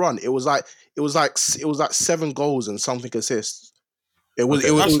until this run, it was like 7 goals and something assists.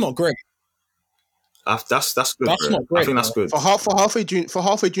 That's not great. That's good. That's not great. I think that's good for halfway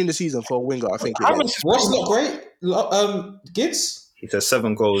during the season for a winger. I think what's not great, Gids? He said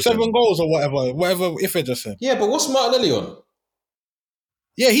 7 goals. 7 goals or whatever. If it just said. Yeah, but what's Martinelli on?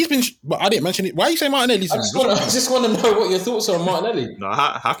 Yeah, he's been. But I didn't mention it. Why are you saying Martinelli? I just want to know what your thoughts are on Martinelli. No,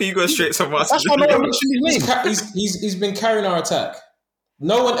 how can you go straight to Martinelli? That's why no one mentioned his name. He's been carrying our attack.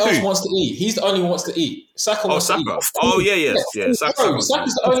 No one else wants to eat. He's the only one who wants to eat. Saka wants to eat. Oh, yeah. Saka's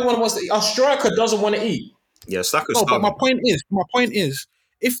the only one who wants to eat. Our striker doesn't want to eat. Yeah, Saka's but my point is,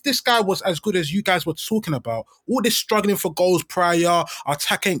 if this guy was as good as you guys were talking about, all this struggling for goals prior, our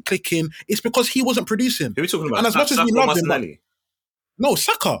attack ain't clicking, it's because he wasn't producing. Who are we talking about? And as much as we love him, no,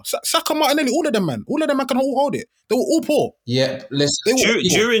 Saka, Martinelli, all of them, man. All of them can hold it. They were all poor. Yeah,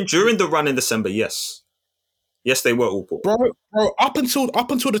 during the run in December, yes. Yes, they were all poor. Bro, up until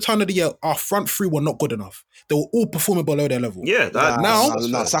the turn of the year, our front 3 were not good enough. They were all performing below their level. Yeah,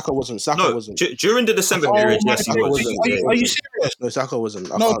 no, Saka wasn't. During the December period, yes, he was. Are you serious? No, Saka wasn't.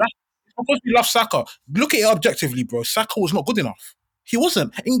 No, that's because we love Saka. Look at it objectively, bro. Saka was not good enough. He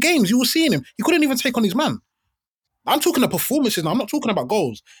wasn't. In games, you were seeing him. He couldn't even take on his man. I'm talking about performances now. I'm not talking about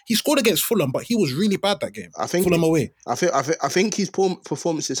goals. He scored against Fulham, but he was really bad that game. I think Fulham away. I think his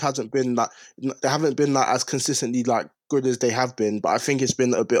performances haven't been like they haven't been like as consistently like good as they have been. But I think it's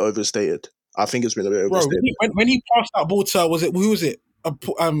been a bit overstated. When he passed that ball to who was it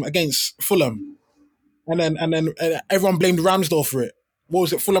against Fulham, and then everyone blamed Ramsdale for it. What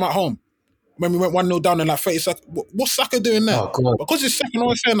was it? Fulham at home. When we went 1-0 down in like 30 seconds. What's Saka doing there? Oh, because it's second, no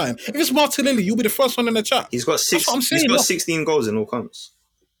one's saying nothing. If it's Martinelli, you'll be the first one in the chat. He's got 16 goals in all comps.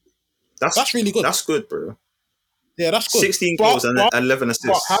 That's really good. That's good, bro. Yeah, that's good. 16 goals and 11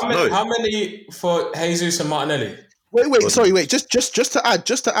 assists. How many for Jesus and Martinelli? Wait. Just to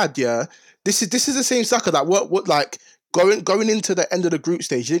add, yeah. This is the same Saka that what like going into the end of the group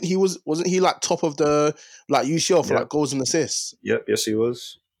stage. Wasn't he like top of the like UCL for like goals and assists? Yep, yes he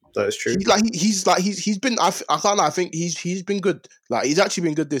was. That is true. He's been. I can't lie. I think he's been good. Like he's actually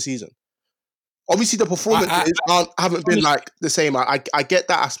been good this season. Obviously, the performances haven't been like the same. I get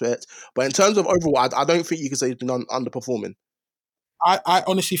that aspect, but in terms of overall, I don't think you can say he's been underperforming. I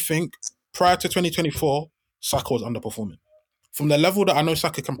honestly think prior to 2024, Saka was underperforming. From the level that I know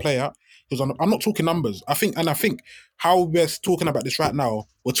Saka can play at, he was on. I'm not talking numbers. I think how we're talking about this right now,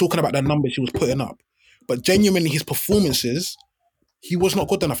 we're talking about the numbers he was putting up, but genuinely his performances. He was not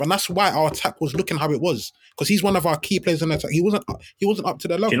good enough, and that's why our attack was looking how it was. Because he's one of our key players in the attack. He wasn't up to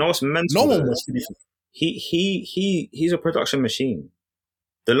the level. Do you know what's mental? No one was. He's a production machine.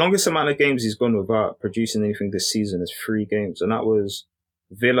 The longest amount of games he's gone without producing anything this season is 3 games, and that was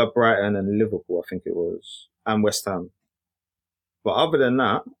Villa, Brighton, and Liverpool. I think it was, and West Ham. But other than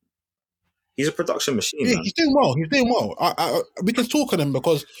that, he's a production machine. Yeah, man. He's doing well. We can talk on him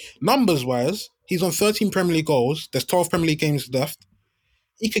because numbers wise, he's on 13 Premier League goals. There's 12 Premier League games left.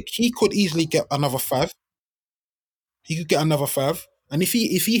 He could easily get another 5. And if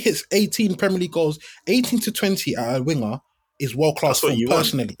he hits 18 Premier League goals, 18 to 20 at a winger is world class form,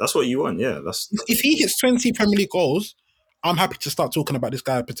 personally. That's what you want, yeah. If he hits 20 Premier League goals, I'm happy to start talking about this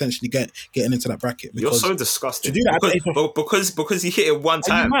guy potentially getting into that bracket. You're so disgusting. To do that because he hit it one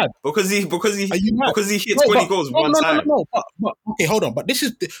time. Are you mad? Because he hit 20 goals one time. No. But okay, hold on. But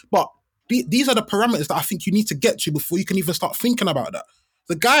these are the parameters that I think you need to get to before you can even start thinking about that.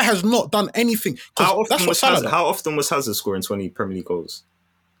 The guy has not done anything. How often was Hazard scoring 20 Premier League goals?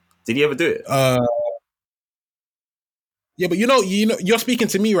 Did he ever do it? Yeah, but you know, you're speaking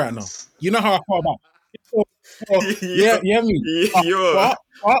to me right now. You know how I feel about.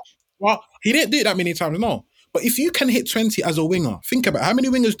 Well, he didn't do it that many times, no. But if you can hit 20 as a winger, think about it. How many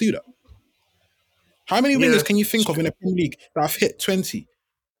wingers do that? How many wingers can you think of in the Premier League that have hit 20?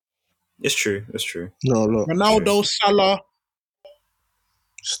 It's true. No, look. Ronaldo, Salah,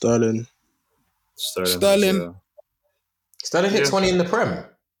 Sterling. Sterling hit 20 in the Prem.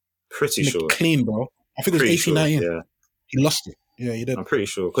 Pretty sure. Clean, bro. I think it was 18-19. Yeah. He lost it. Yeah, he did. I'm pretty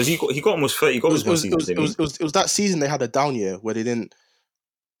sure. Because he got almost 30 goals. It was that season they had a down year where they didn't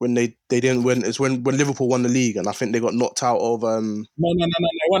win. It's when Liverpool won the league, and I think they got knocked out of. No.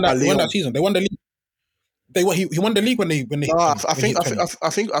 They won that season. They won the league. He won the league when they. No, I think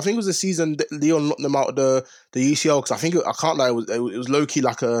it was the season that Leon knocked them out of the UCL, because I can't lie, it was low key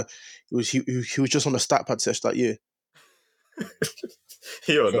like he was just on a stat pad session that year.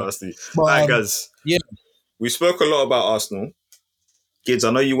 You're nasty. Alright, guys. Yeah, we spoke a lot about Arsenal. Kids,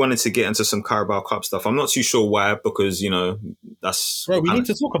 I know you wanted to get into some Carabao Cup stuff. I'm not too sure why, because that's. Bro, we need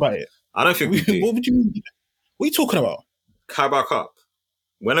to talk about it. I don't think we do. What are you talking about? Carabao Cup.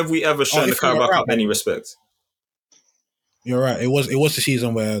 When have we ever shown the Carabao Cup any respect? You're right. It was the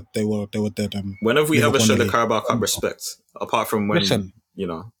season where they were dead. When have we ever shown the Carabao Cup respect? Apart from when we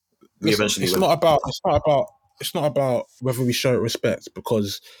eventually. It's not about whether we show it respect,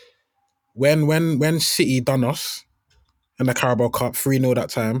 because when City done us in the Carabao Cup 3-0 that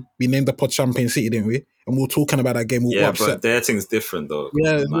time, we named the pod champion City, didn't we? And we were talking about that game. But their thing's different though.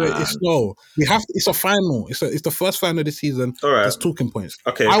 Yeah, it's no. We have. It's a final. It's the first final of the season. All right. There's talking points.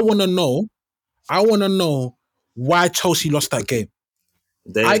 Okay. I want to know why Chelsea lost that game.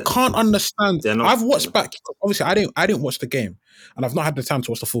 I can't understand. I've watched back. Obviously, I didn't watch the game, and I've not had the time to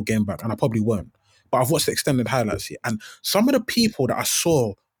watch the full game back, and I probably won't. But I've watched the extended highlights here, and some of the people that I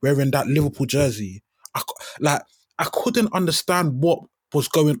saw wearing that Liverpool jersey, I couldn't understand what was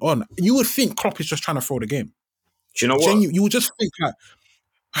going on. You would think Klopp is just trying to throw the game. Do you know what? You would just think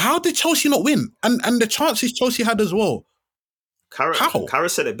how did Chelsea not win? And the chances Chelsea had as well. Carra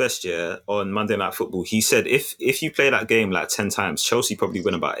said it best, on Monday Night Football. He said if you play that game 10 times, Chelsea probably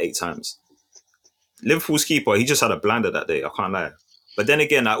win about 8 times. Liverpool's keeper, he just had a blinder that day, I can't lie. But then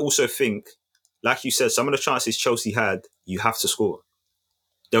again, I also think, like you said, some of the chances Chelsea had, you have to score.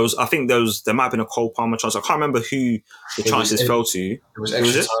 There might have been a Cole Palmer chance. I can't remember who the chances fell to. It was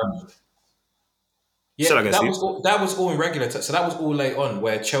extra time. Yeah, that was all in regular time. So that was all late on,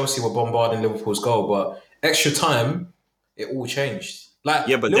 where Chelsea were bombarding Liverpool's goal. But extra time, it all changed. But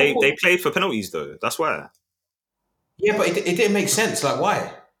they played for penalties though. That's why. Yeah, but it didn't make sense.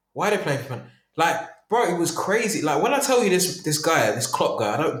 Why? Why are they playing for penalties? Bro, it was crazy. When I tell you this guy, this Klopp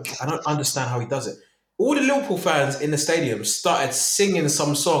guy, I don't understand how he does it. All the Liverpool fans in the stadium started singing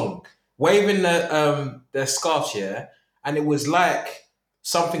some song, waving their scarves, and it was like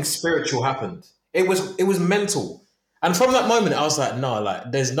something spiritual happened. It was mental. And from that moment, I was like, no,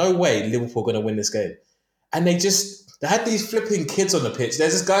 there's no way Liverpool are going to win this game. And they had these flipping kids on the pitch.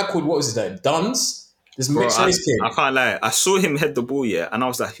 There's this guy called, what was his name? Duns? This mixed race kid. I can't lie. I saw him head the ball, and I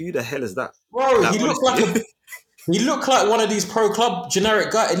was like, who the hell is that? Bro, he looked like one of these pro club generic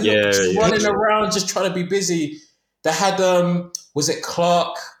guys. He looked running around, just trying to be busy. They had, was it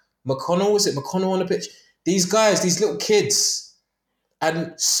Clark McConnell? Was it McConnell on the pitch? These guys, these little kids.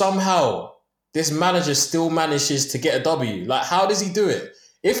 And somehow this manager still manages to get a W. How does he do it?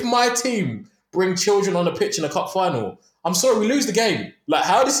 If my team bring children on the pitch in a cup final, I'm sorry, we lose the game.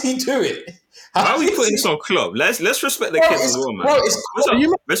 How does he do it? How are we putting this on Klopp? Let's respect the kids as well, man.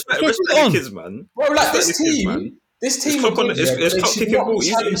 Respect the kids, man. Bro, this team they should not be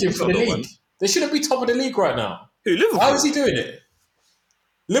challenging for the league. They shouldn't be top of the league right now. Who, Liverpool? How is he doing it?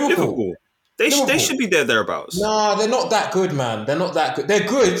 Liverpool. They should be thereabouts. Nah, they're not that good, man. They're not that good. They're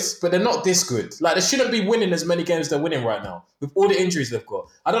good, but they're not this good. They shouldn't be winning as many games they're winning right now with all the injuries they've got.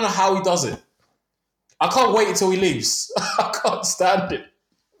 I don't know how he does it. I can't wait until he leaves. I can't stand it.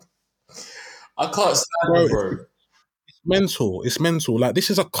 Bro. It's mental. This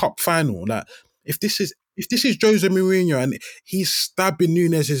is a cup final. If this is Jose Mourinho and he's stabbing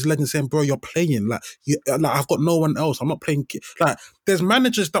Nunez's leg and saying, bro, you're playing. I've got no one else. I'm not playing. There's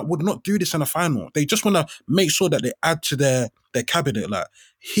managers that would not do this in a final. They just want to make sure that they add to their cabinet.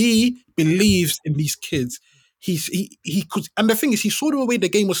 He believes in these kids. He could, and the thing is, he saw the way the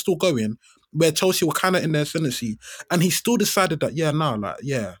game was still going, where Chelsea were kind of in their ascendancy, and he still decided that,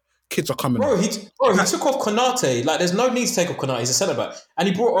 kids are coming. Bro, he took off Konate. Like, there's no need to take off Konate. He's a centre back, and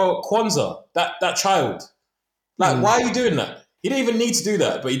he brought Kwanzaa, that child. Like, why are you doing that? He didn't even need to do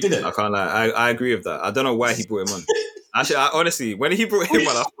that, but he did it. I can't lie. I agree with that. I don't know why he brought him on. Actually, honestly, when he brought him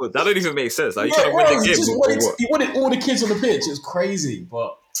on, I thought that don't even make sense. Like, you trying to win the game? He wanted all the kids on the pitch. It was crazy,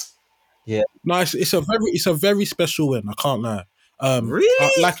 but yeah. No, it's a very special win. I can't lie.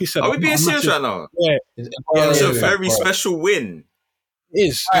 Really? Like you said, are we being serious right now? Yeah, it's a very special win.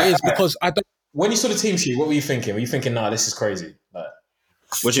 It is because I don't. When you saw the team sheet, what were you thinking? Were you thinking, "Nah, this is crazy"? Like,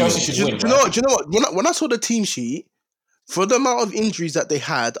 what do you mean? Do you know what? When I saw the team sheet, for the amount of injuries that they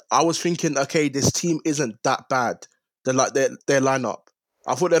had, I was thinking, okay, this team isn't that bad. They're like their lineup.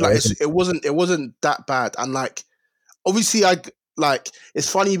 I thought it wasn't that bad. And like, obviously, it's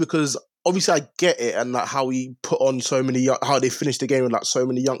funny because obviously I get it and like how he put on how they finished the game with like so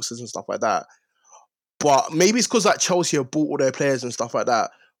many youngsters and stuff like that. But maybe it's because like Chelsea have bought all their players and stuff like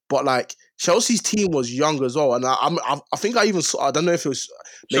that. But like Chelsea's team was young as well, and I think I even saw, I don't know if it was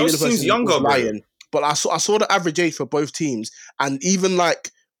maybe Chelsea's the person younger, was lying, but I saw the average age for both teams, and even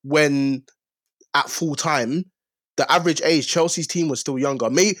like when at full time, the average age Chelsea's team was still younger.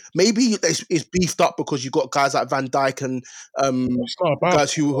 Maybe it's beefed up because you got guys like Van Dijk and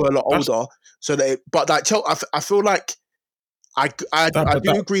guys who are a lot older. So but like I feel like. I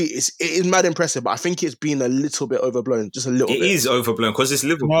do agree. It is mad impressive, but I think it's been a little bit overblown, just a little bit. It is overblown because it's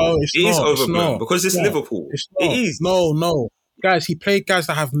Liverpool. No, it is overblown because it's Liverpool. It is. No. Guys, he played guys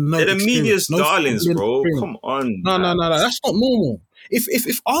that have no They're the media's darlings, bro. Experience. Come on. No. That's not normal.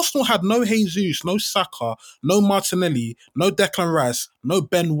 If Arsenal had no Jesus, no Saka, no Martinelli, no Declan Rice, no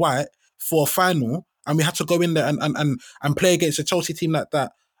Ben White for a final, and we had to go in there and play against a Chelsea team like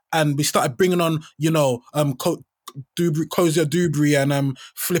that, and we started bringing on, Kozia Dubry and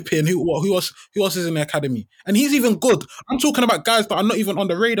flipping who else is in the academy, and he's even good. I'm talking about guys that are not even on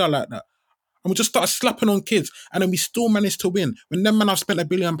the radar like that, and we just started slapping on kids, and then we still managed to win. When them men have spent £1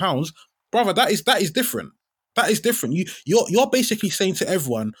 billion, brother, that is different. That is different. You're basically saying to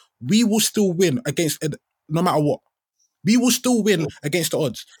everyone, we will still win against no matter what. We will still win against the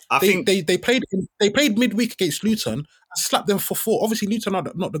odds. They played midweek against Luton and slapped them for 4. Obviously, Luton are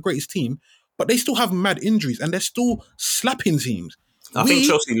not the greatest team. But they still have mad injuries and they're still slapping teams. I think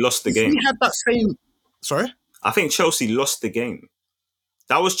Chelsea lost the game. We had that same... Sorry? I think Chelsea lost the game.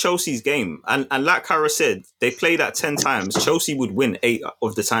 That was Chelsea's game. And like Kara said, they played that 10 times. Chelsea would win 8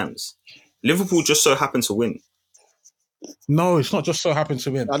 of the times. Liverpool just so happened to win. No, it's not just so happened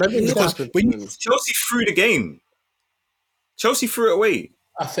to win. I don't think Chelsea threw the game. Chelsea threw it away.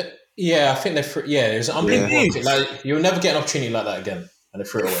 I think they threw... Yeah, it was unbelievable. Like, you'll never get an opportunity like that again. And they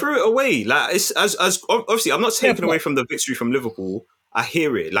threw it away. Like, it's as obviously, I'm not taking away from the victory from Liverpool. I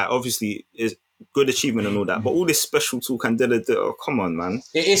hear it. Like, obviously, it's good achievement and all that. But all this special talk and come on, man.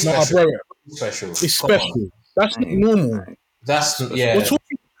 It is special. It's special. That's not normal. We're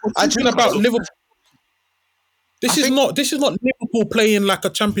talking about Liverpool. This is not Liverpool playing like a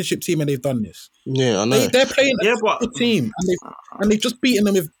championship team, and they've done this. Yeah, I know. They're playing a good team, and they've just beaten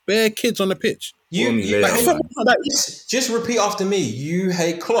them with bare kids on the pitch. Just repeat after me. You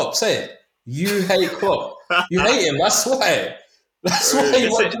hate Klopp. Say it. You hate Klopp. You hate him. That's why. This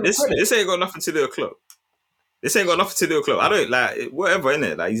ain't got nothing to do with Klopp. This ain't got nothing to do with Klopp. I don't like whatever in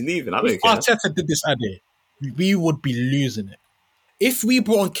it. Like, he's leaving. I don't care. If Arteta did this idea, we would be losing it. If we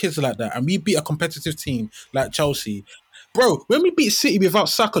brought on kids like that and we beat a competitive team like Chelsea, bro, when we beat City without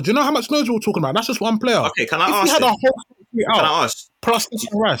Saka, do you know how much noise we're talking about? That's just one player. Okay, can I ask? Plus this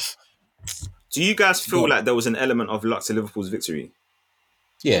Rice. Do you guys feel like there was an element of luck to Liverpool's victory?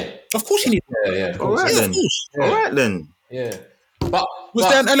 Yeah. Of course you need. Yeah. All right then. Yeah. But was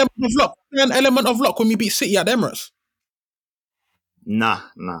there an element of luck? An element of luck when we beat City at the Emirates? Nah.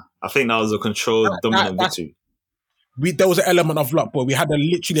 I think that was a controlled, dominant victory. There was an element of luck, but we had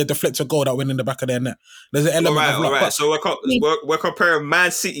literally a deflector goal that went in the back of their net. There's an element of luck. All right. So we're comparing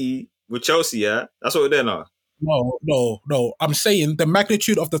Man City with Chelsea, yeah? That's what we're doing now. No. I'm saying the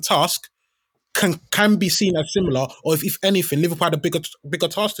magnitude of the task can be seen as similar, or if anything, Liverpool had a bigger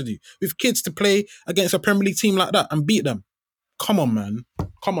task to do. With kids to play against a Premier League team like that and beat them. Come on, man.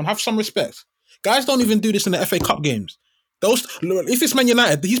 Come on, have some respect. Guys don't even do this in the FA Cup games. If it's Man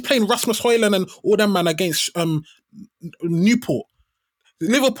United, he's playing Rasmus Højlund and all them man against Newport.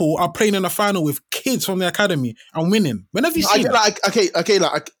 Liverpool are playing in a final with kids from the academy and winning. When have you seen that? I get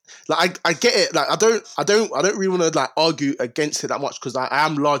it. Like, I don't really want to like argue against it that much because I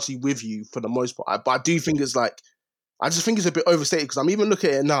am largely with you for the most part. But I do think it's like, I just think it's a bit overstated because I'm even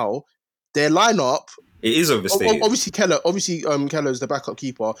looking at it now. Their lineup. It is overstated. Obviously, Keller is the backup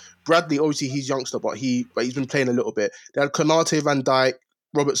keeper. Bradley, obviously, he's youngster, but he's been playing a little bit. They had Konate, Van Dijk,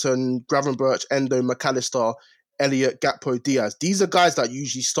 Robertson, Gravenberch, Endo, McAllister, Elliott, Gakpo, Diaz. These are guys that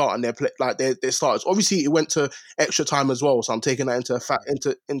usually start and they're starters. Obviously, it went to extra time as well, so I'm taking that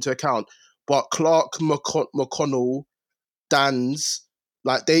into account. But Clark, McConnell, Dans,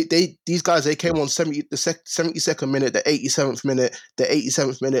 like these guys, they came on the 72nd minute, the 87th minute, the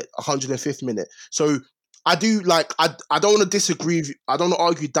 87th minute, 105th minute. So I do like I don't want to disagree with you. I don't want to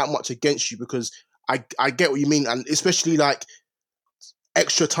argue that much against you because I get what you mean, and especially like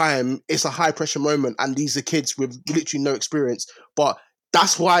extra time, it's a high pressure moment, and these are kids with literally no experience. But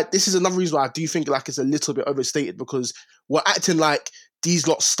that's why this is another reason why I do think like it's a little bit overstated, because we're acting like these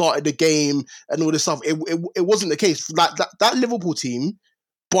lot started the game and all this stuff. It wasn't the case. Like that Liverpool team,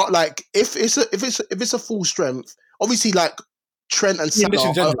 but like if it's a full strength, obviously like Trent and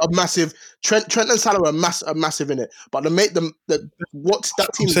Salah are massive. Trent and Salah are massive in it. But what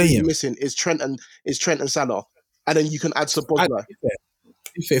that team is missing is Trent and Salah, and then you can add Szoboszlai.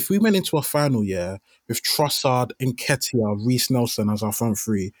 If we went into a final, with Trossard, Nketiah, Reece Nelson as our front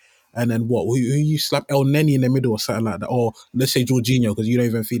three, and then who you slap El Neni in the middle or something like that, or let's say Jorginho, because you don't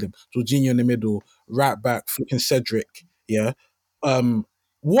even feel him. Jorginho in the middle, right back, flipping Cedric,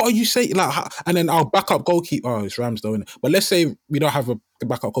 what are you saying? Like, and then our backup goalkeeper, it's Ramsdale, innit? But let's say we don't have a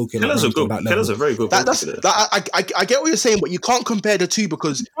backup goalkeeper. Keller's a very good goalkeeper. I get what you're saying, but you can't compare the two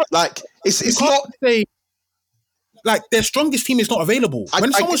because, like, it's not. Like, their strongest team is not available.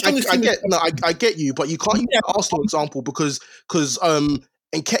 I get you, but you can't use the Arsenal example because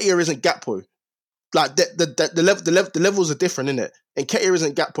Nketiah isn't Gakpo. Like the levels are different, innit? Nketiah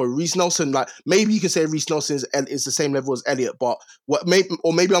isn't Gakpo. Reece Nelson, like maybe you can say Reece Nelson is the same level as Elliott, but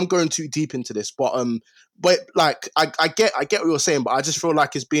maybe I'm going too deep into this. But like I get what you're saying, but I just feel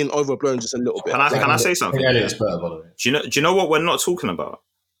like it's being overblown just a little bit. Can I say something? Elliott's better, by the way. Do you know what we're not talking about?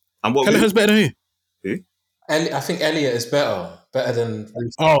 And what Elliott's better than who? I think Elliott is better than.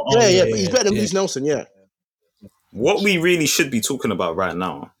 Yeah, but he's better than Reece Nelson. Yeah. What we really should be talking about right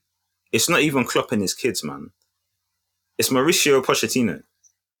now, it's not even Klopp and his kids, man. It's Mauricio Pochettino.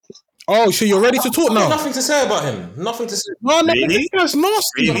 Oh, so you're ready to talk now? Nothing to say about him. Nothing to say. No, really? That's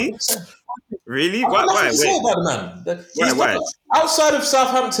nasty. Really? Why? Nothing to say about the man. Why? Outside of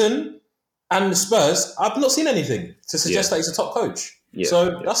Southampton and Spurs, I've not seen anything to suggest that he's a top coach.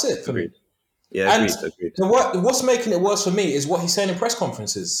 So that's it for me. Yeah, agreed. What's making it worse for me is what he's saying in press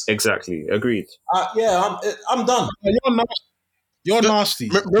conferences. Exactly, agreed. I'm done. You're nasty.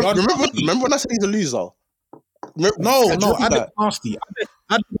 Remember when I said he's a loser? No, I did nasty.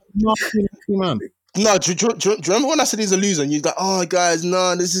 I did nasty, man. No, do you remember when I said he's a loser and you're like, oh, guys,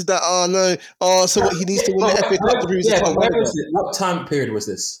 no, this is that, oh, no. Oh, so what, he needs to win the FA Cup. What time period was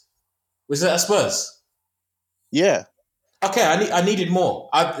this? Was it at Spurs? Yeah. Okay, I needed more.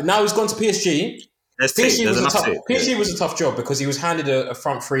 Now he's gone to PSG. PSG was a tough job because he was handed a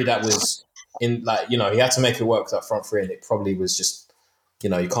front three that was in, like, he had to make it work with that front three, and it probably was just, you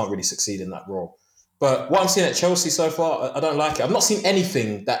can't really succeed in that role. But what I'm seeing at Chelsea so far, I don't like it. I've not seen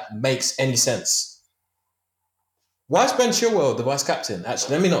anything that makes any sense. Why is Ben Chilwell the vice captain?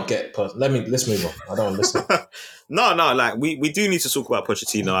 Actually, let me not get let's move on. I don't want to listen. No, like we do need to talk about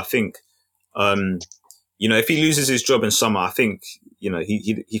Pochettino. I think, if he loses his job in summer, I think,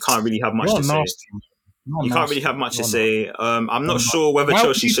 he can't really have much to say. You can't really have much to say. I'm not sure whether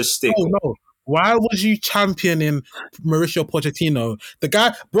Chelsea should stick. No. Why was you championing Mauricio Pochettino? The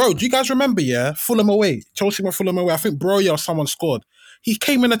guy, bro, do you guys remember, Fulham away? Chelsea went Fulham away. I think Broya or someone scored. He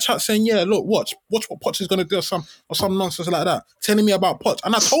came in the chat saying, look, watch what Poch is going to do or some nonsense like that, telling me about Poch.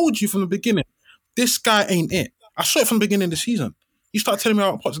 And I told you from the beginning, this guy ain't it. I saw it from the beginning of the season. You start telling me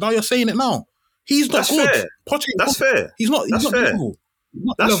about Poch. Now you're saying it now. He's not good. That's fair. He's not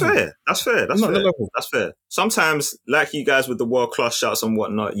fair. That's fair. Sometimes, like you guys with the world class shouts and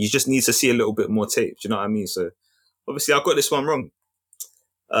whatnot, you just need to see a little bit more tape. Do you know what I mean? So obviously, I got this one wrong.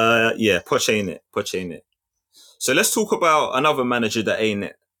 Poch ain't it. So let's talk about another manager that ain't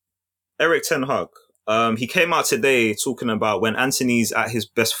it. Erik ten Hag. He came out today talking about when Antony's at his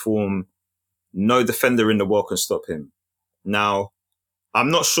best form, no defender in the world can stop him. Now,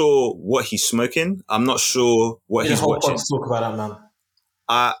 I'm not sure what he's smoking. I'm not sure what he's watching. Talk about that, man.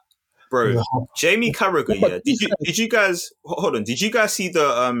 Bro, Jamie Carragher, did you guys hold on? Did you guys see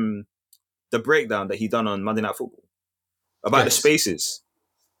the breakdown that he done on Monday Night Football about the spaces?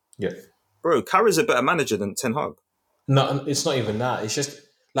 Yeah, bro, Carragher's a better manager than Ten Hag. No, it's not even that. It's just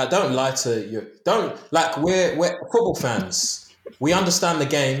like, don't lie to you. Don't, like, we're football fans. We understand the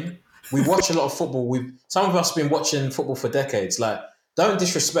game. We watch a lot of football. Some of us have been watching football for decades. Like, don't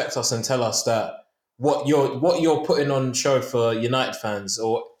disrespect us and tell us that what you're putting on show for United fans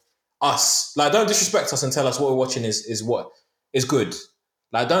or us. Like, don't disrespect us and tell us what we're watching is what is good.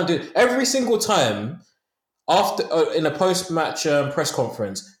 Like, don't do every single time after in a post-match press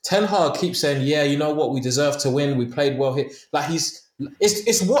conference. Ten Hag keeps saying, "Yeah, you know what? We deserve to win. We played well here." Like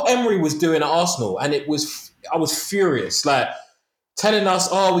it's what Emery was doing at Arsenal, and I was furious. Like telling us,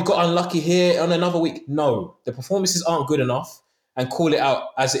 "Oh, we got unlucky here on another week." No, the performances aren't good enough, and call it out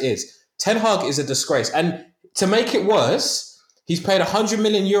as it is. Ten Hag is a disgrace, and to make it worse, he's paid 100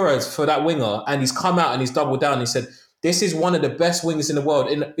 million euros for that winger, and he's come out and he's doubled down. He said, "This is one of the best wingers in the world.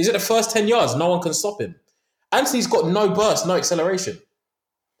 Is it the first 10 yards? No one can stop him." Anthony's got no burst, no acceleration.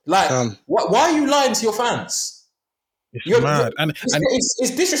 Like, why are you lying to your fans? It's mad.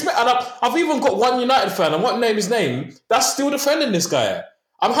 It's disrespect. And I've even got one United fan, I won't name his name, that's still defending this guy.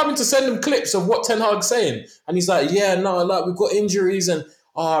 I'm having to send him clips of what Ten Hag's saying. And he's like, "Yeah, no, like we've got injuries and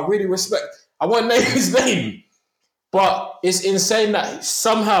I really respect." I won't name his name. But it's insane that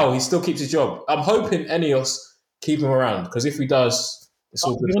somehow he still keeps his job. I'm hoping Ineos keep him around, because if he does, it's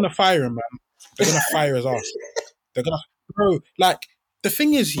all good. They're going to fire him, man. They're going to fire his ass. They're going to... Bro, like, the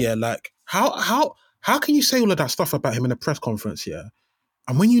thing is, yeah, like, how can you say all of that stuff about him in a press conference, yeah?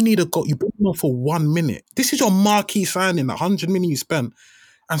 And when you need a goal, you bring him on for 1 minute. This is your marquee signing, that 100 million you spent,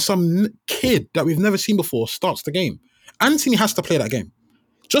 and some kid that we've never seen before starts the game. Anthony has to play that game.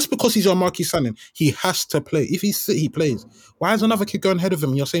 Just because he's your marquee signing, he has to play. If he's fit, he plays. Why is another kid going ahead of him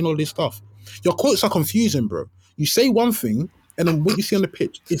and you're saying all this stuff? Your quotes are confusing, bro. You say one thing, and then what you see on the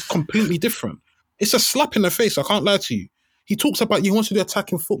pitch is completely different. It's a slap in the face, I can't lie to you. He talks about he wants to do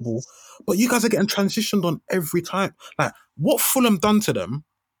attacking football, but you guys are getting transitioned on every time. Like, what Fulham done to them,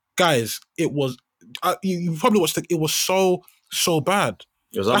 guys, it was... you probably watched it. It was so bad.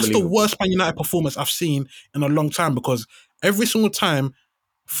 That's the worst Man United performance I've seen in a long time, because every single time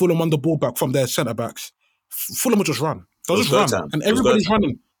Fulham won the ball back from their centre-backs, Fulham would just run. They'll just run. Time. And everybody's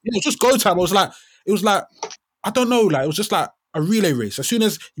running. It was just go time. It was like, I don't know, like, it was just like a relay race. As soon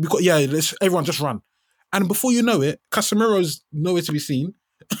as we got, everyone just run. And before you know it, Casemiro's nowhere to be seen.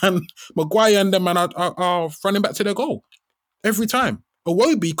 And Maguire and them man are running back to their goal. Every time.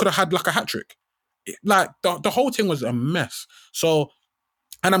 Iwobi could have had like a hat-trick. Like, the whole thing was a mess. So,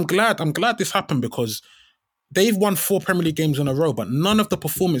 and I'm glad this happened, because they've won 4 Premier League games in a row, but none of the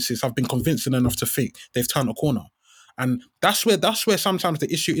performances have been convincing enough to think they've turned a corner. And that's where sometimes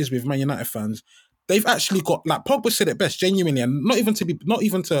the issue is with Man United fans. They've actually got, like Pogba said it best, genuinely, and not even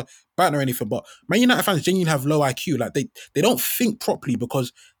to banter or anything, but Man United fans genuinely have low IQ. Like they don't think properly,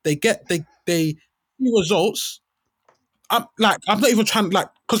 because they see results. I'm not even trying, like,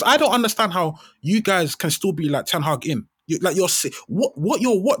 because I don't understand how you guys can still be like Ten Hag in. What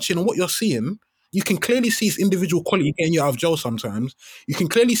you're watching and what you're seeing. You can clearly see his individual quality getting you out of jail sometimes. You can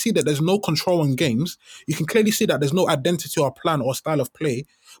clearly see that there's no control in games. You can clearly see that there's no identity or plan or style of play.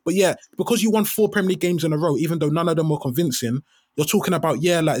 But yeah, because you won 4 Premier League games in a row, even though none of them were convincing, you're talking about,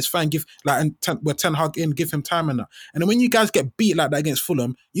 it's fine, we're Ten Hag in, give him time and that. And then when you guys get beat like that against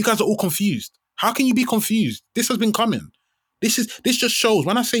Fulham, you guys are all confused. How can you be confused? This has been coming. This just shows,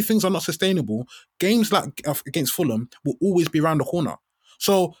 when I say things are not sustainable, games like against Fulham will always be around the corner.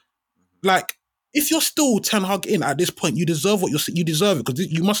 So, like, if you're still Ten Hag in at this point, you deserve you deserve it, because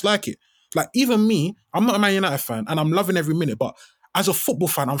you must like it. Like, even me, I'm not a Man United fan and I'm loving every minute, but as a football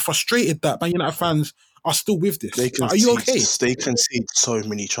fan, I'm frustrated that Man United fans are still with this. Are you okay? They concede so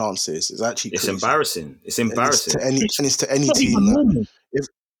many chances. It's actually crazy. Embarrassing. It's embarrassing. It's to any team.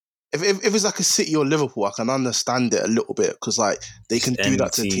 If it's like a City or Liverpool, I can understand it a little bit, because like they can do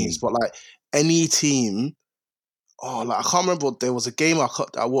that to teams. But like any team, I can't remember. There was a game I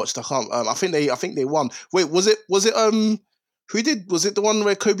watched. I think they won. Wait, was it? Who did? Was it the one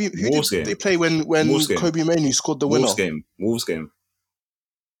where Kobe? Who did they play when Kobe Mainoo scored the winner? Wolves game.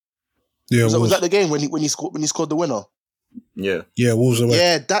 Yeah, was that the game when he scored the winner? Yeah. Yeah, Wolves away.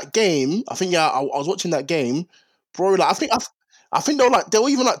 Yeah, that game. I think I was watching that game, bro. Like I think they were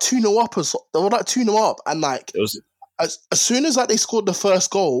even like 2-0 up. They were like 2-0 up, and like as soon as like they scored the first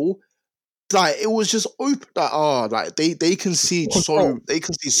goal, like it was just open. Like they concede so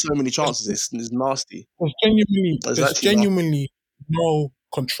many chances. It's nasty. There's genuinely no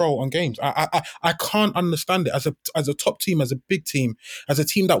control on games. I can't understand it as a top team, as a big team, as a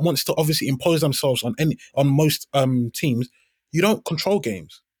team that wants to obviously impose themselves on most teams. You don't control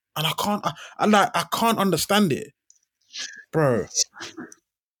games, and I can't understand it, bro.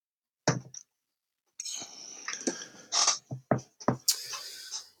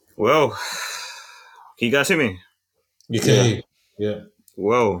 Well, can you guys hear me? You can. Yeah.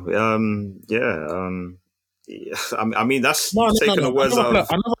 Well, I mean, that's taking the words out.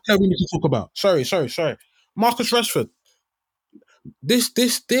 Another player we need to talk about. Sorry. Marcus Rashford. This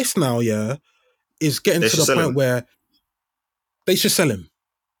now, is getting to the point where they should sell him.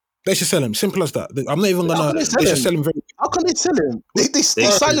 They should sell him. Simple as that. I'm not even gonna. They should sell him. How can they sell him? They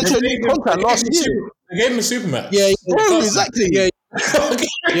signed him to a new contract last year. They gave him a Supermax. Yeah, bro, exactly. Yeah.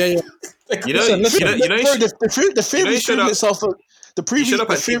 You know, the theory's proven itself. The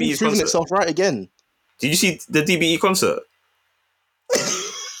theory's proven itself right again. Did you see the DBE concert?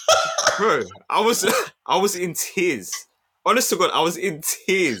 Bro, I was in tears. Honest to God, I was in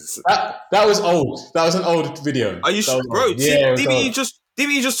tears. That was old. That was an old video. Are you sure, bro? Yeah, DBE just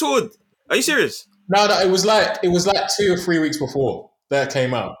toured. Are you serious? No, it was like 2 or 3 weeks before that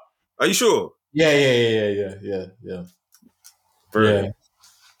came out. Are you sure? Yeah. Bro.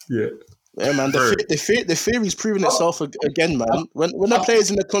 Yeah, man. The theory's proven itself again, man. When a player's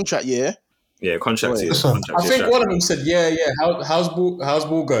in the contract year. Yeah, contract. I think one of them said, "Yeah. How's ball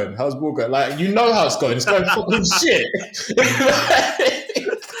going? How's ball going? Like, you know how it's going. It's going fucking shit."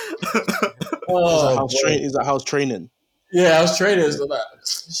 Is that house training? Yeah, I was training. Like,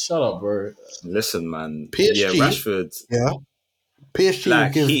 shut up, bro. Listen, man. PSG, yeah, Rashford. Yeah, PSG.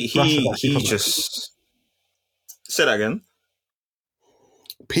 Like, he just say that again.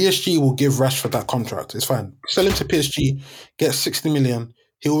 PSG will give Rashford that contract. It's fine. Sell him to PSG. Get 60 million.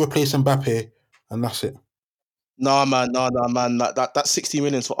 He'll replace Mbappe, and that's it. Nah, man. That 60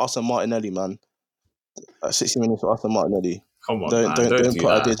 million for us and Martinelli, man. That 60 million for us and Martinelli. Come on, don't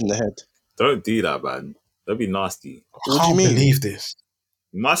put ideas in the head. Don't do that, man. That'd be nasty. What do you mean? Believe this.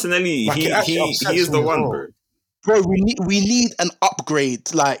 Martinelli, he is the one, bro. Bro, we need an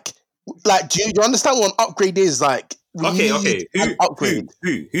upgrade. Like, do you understand what an upgrade is? Like, okay.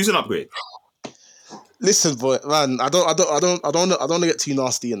 Who's an upgrade? Listen, boy, man. I don't want to get too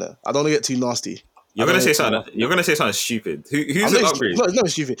nasty in there. I don't want to get too nasty. You're gonna say something stupid. Who's an upgrade? No, it's not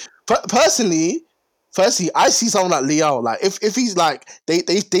stupid. Personally, I see someone like Leo. Like, if he's like, they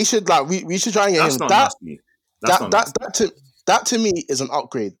should like we should try and get him. That to me is an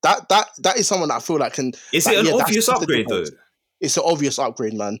upgrade. That is someone that I feel like can. Is it an obvious upgrade though? It's an obvious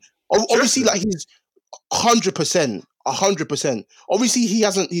upgrade, man. Obviously, like he's 100%. Obviously,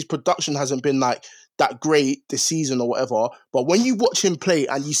 his production hasn't been like that great this season or whatever. But when you watch him play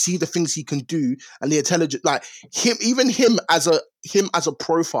and you see the things he can do and the intelligence, like him as a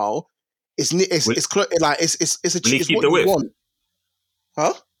profile, it's achieved what you want.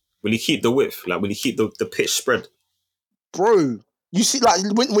 Huh? Will he keep the width? Like, will he keep the pitch spread? Bro, you see, like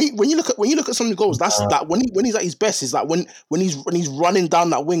when you look at some of the goals, that's like when he's at his best is like when he's running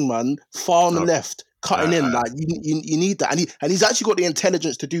down that wing, man, far on the left, cutting in. Like you need that, and he's actually got the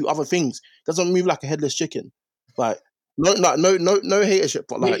intelligence to do other things. Doesn't move like a headless chicken. Like no hatership,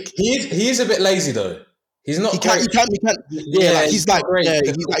 but like he is a bit lazy though. He's not. He can't. Yeah, like he's like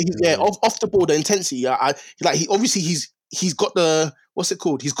off the ball, the intensity. He's got the. What's it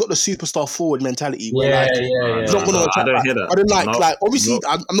called? He's got the superstar forward mentality. Where he's not going to I don't hear that. I don't like obviously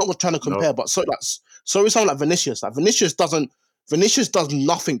I'm not trying to compare, but so is someone like Vinicius. Like Vinicius does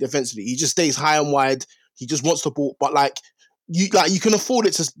nothing defensively. He just stays high and wide. He just wants the ball. But you can afford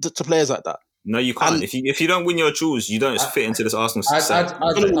it to players like that. No, you can't. And if you don't win your jewels, you don't fit into this Arsenal side.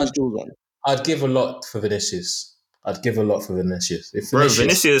 I'd give a lot for Vinicius.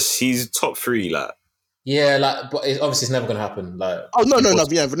 Vinicius, he's top 3, like. Yeah, like, but obviously it's never going to happen. Like, oh no,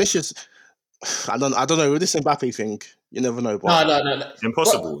 yeah, Vinicius. I don't know with this Mbappe thing. You never know. But no,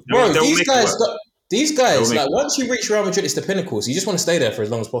 impossible. Bro, these guys, like, once you reach Real Madrid, it's the pinnacle. So you just want to stay there for as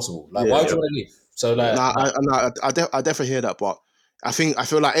long as possible. Like, why would you want to leave? So like, I definitely hear that, but I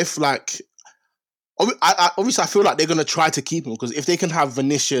feel like if like. Obviously, I feel like they're gonna try to keep him because if they can have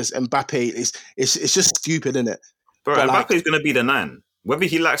Vinicius and Mbappe, it's just stupid, isn't it? Bro, Mbappe's gonna be the 9. Whether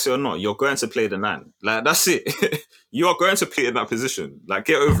he likes it or not, you're going to play the 9. Like, that's it. You are going to play in that position. Like,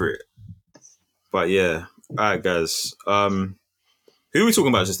 get over it. But yeah, all right, guys. Who are we talking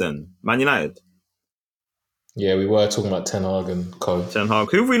about just then? Man United. Yeah, we were talking about Ten Hag and co. Ten Hag.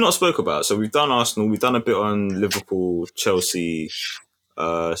 Who have we not spoke about? So we've done Arsenal. We've done a bit on Liverpool, Chelsea.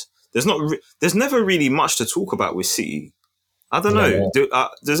 There's never really much to talk about with City. I don't know.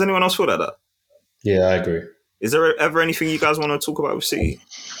 Does anyone else feel like that? Yeah, I agree. Is there ever anything you guys want to talk about with City?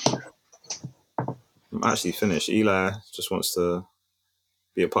 I'm actually finished. Eli just wants to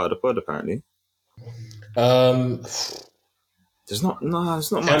be a part of the pod, apparently. There's not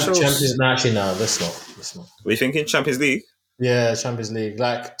much else. Actually, no, let's not. What are you thinking? Champions League? Yeah, Champions League.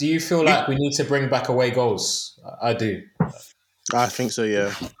 Like, do you feel like we need to bring back away goals? I do. I think so.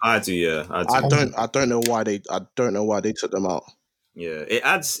 Yeah, I do. Yeah, I don't know why they took them out. Yeah, it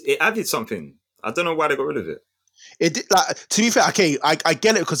added something. I don't know why they got rid of it. It did, like, to be fair, okay, I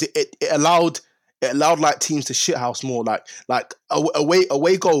get it because it allowed like teams to shithouse more. Like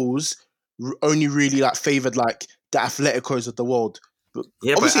away goals only really like favoured like the Atleticos of the world.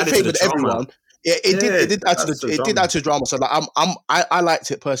 obviously it favoured everyone. It did add to the drama. So like I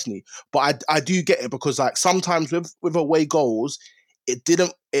liked it personally, but I do get it because like sometimes with away goals, it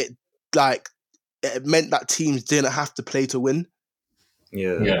meant that teams didn't have to play to win.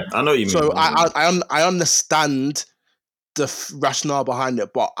 Yeah. I know what you mean. So I understand the rationale behind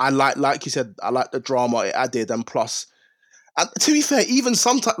it, but I like you said, I like the drama it added, and plus, and to be fair, even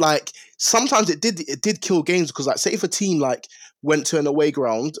sometimes it did kill games because like say if a team like went to an away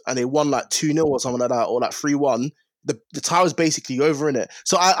ground and they won like 2-0 or something like that, or like 3-1, the tie was basically over in it.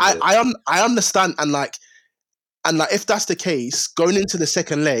 So I understand, and if that's the case, going into the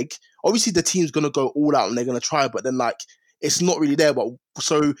second leg, obviously the team's gonna go all out and they're gonna try, but then like it's not really there. But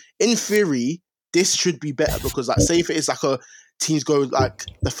so in theory, this should be better because like say if it is like a teams go like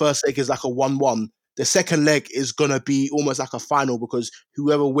the first leg is like a 1-1, the second leg is gonna be almost like a final because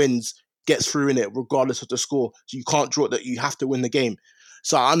whoever wins gets through in it regardless of the score. So you can't draw that, you have to win the game.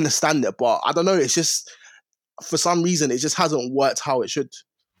 So I understand it, but I don't know, it's just for some reason it just hasn't worked how it should.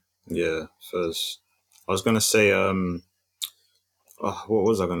 Yeah, first I was gonna say what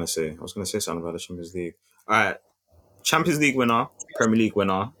was I gonna say? I was gonna say something about the Champions League. All right. Champions League winner, Premier League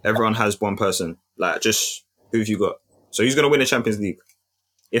winner. Everyone has one person. Like, just who have you got? So who's gonna win the Champions League?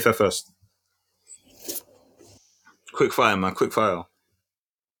 Ife first. Quick fire, man. Quick fire.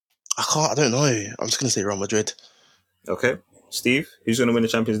 I don't know. I'm just gonna say Real Madrid. Okay, Steve. Who's gonna win the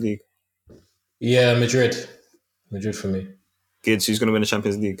Champions League? Yeah, Madrid. Madrid for me. Gids. Who's gonna win the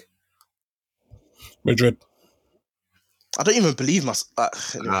Champions League? Madrid. I don't even believe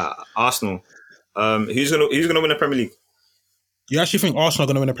Arsenal. Who's gonna win the Premier League? You actually think Arsenal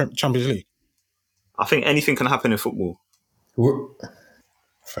are going to win the Champions League? I think anything can happen in football.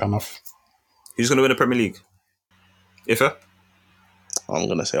 Fair enough. Who's going to win the Premier League? Ife? I'm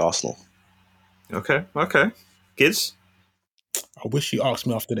going to say Arsenal. Okay. Gids? I wish you asked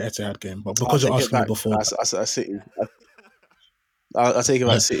me after the Etihad game, but because you asked me before... That's City. I'll take it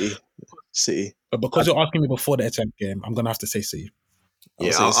back City. But because you're asking me before the Etihad game, I'm going to have to say City.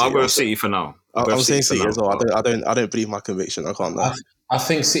 Yeah, I'll go City for now. I'm saying City as well. I don't believe my conviction. I can't lie. I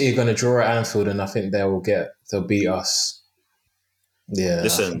think City are going to draw at Anfield, and I think they'll beat us. Yeah.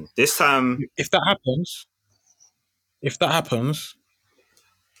 Listen, this time, if that happens,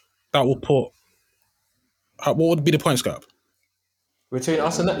 that will put. What would be the points gap between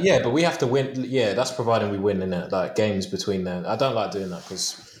us and that? Yeah, but we have to win. Yeah, that's providing we win in it, like games between them. I don't like doing that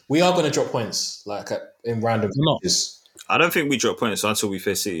because we are going to drop points like in random matches. I don't think we drop points until we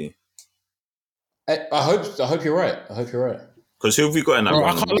face City. I hope you're right. Because who have we got in that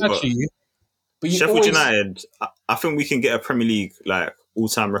round? I can't lie to you. But Sheffield United, I think we can get a Premier League like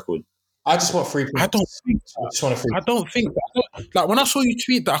all-time record. I just want 3 points. I don't think that. Like when I saw you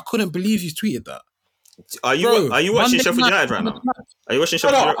tweet that, I couldn't believe you tweeted that. Are you watching Sheffield United right now? Are you watching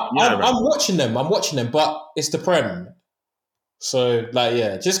Sheffield United right now? I'm watching them, but it's the Prem. So like,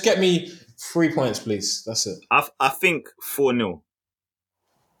 yeah, just get me 3 points, please. That's it. I think 4-0.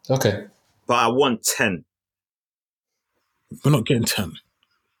 Okay. But I want 10. We're not getting 10.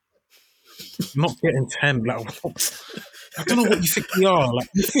 Not getting 10. Like, I don't know what you think we are. Like,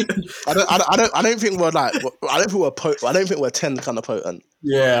 I don't think we're like. I don't think we're 10 kind of potent.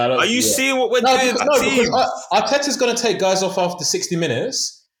 Yeah. Are you seeing what we're doing? Because Arteta's going to take guys off after 60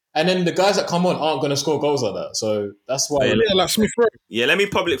 minutes, and then the guys that come on aren't going to score goals like that. So that's why. Yeah, like Smith Rowe. Yeah, let me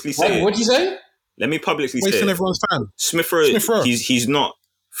publicly say. What'd you say? Let me publicly say. Wasting everyone's time. Smith Rowe. He's not.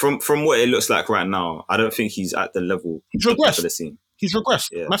 From what it looks like right now, I don't think he's at the level for the team. He's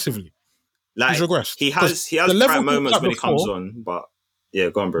regressed massively. Like, he's regressed. He has bright moments when he comes on, but yeah,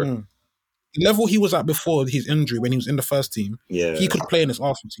 go on, bro. The level he was at before his injury, when he was in the first team, he could play in his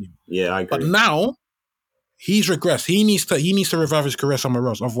Arsenal team. Yeah, I agree. But now he's regressed. He needs to revive his career somewhere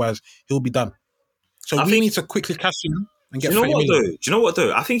else, otherwise he'll be done. So we need to quickly cash in and get. Do you know what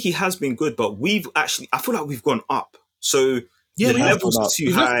though? I think he has been good, but I feel like we've gone up. So. Yeah, the levels are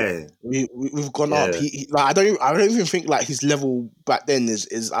too high. We've gone up. I don't even think like his level back then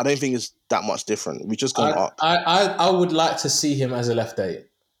is. I don't think it's that much different. We've just gone up. I would like to see him as a left eight,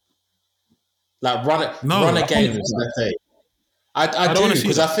 like run a game as a left eight. I do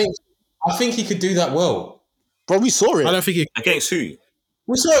because I think he could do that well. But we saw it. I don't think against who?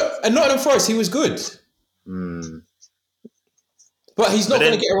 We saw at Nottingham Forest. He was good. But he's not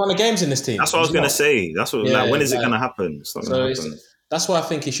going to get a run of games in this team. That's what I was going to say. That's what. When is it going to happen? It's not going to happen. That's why I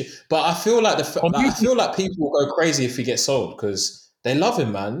think he should. But I feel like people will go crazy if he gets sold because they love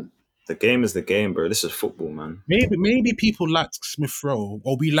him, man. The game is the game, bro. This is football, man. Maybe people liked Smith Rowe,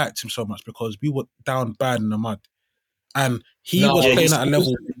 or we liked him so much because we were down bad in the mud, and he was playing at a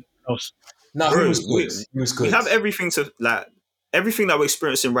level else. No, he was good. He was good. We have everything to like. everything that we're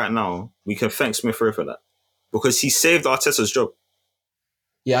experiencing right now, we can thank Smith Rowe for that because he saved Arteta's job.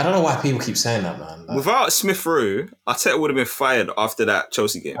 Yeah, I don't know why people keep saying that, man. Like, without Smith Rowe, Arteta would have been fired after that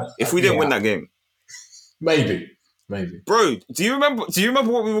Chelsea game if we didn't win that game. Maybe. Bro, do you remember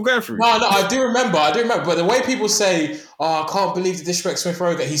what we were going through? No, I do remember. But the way people say, "Oh, I can't believe the disrespect Smith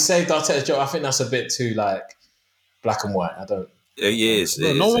Rowe that he saved Arteta's job," I think that's a bit too like black and white. I don't. It is.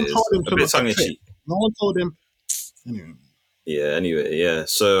 No one told him to tongue in cheek. No one told him. Anyway. Yeah. Anyway. Yeah.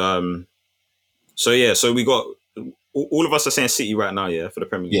 So we got all of us are saying City right now. Yeah, for the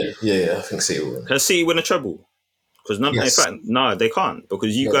Premier League. Yeah. I think City will win. Can City win a treble? Because in fact, no, they can't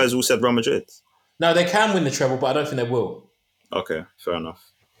because you guys all said Real Madrid. No, they can win the treble, but I don't think they will. Okay, fair enough.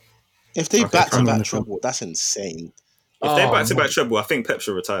 If they back-to-back treble, that's insane. If they back-to-back treble, I think Pep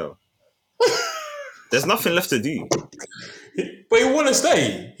should retire. There's nothing left to do. But he want to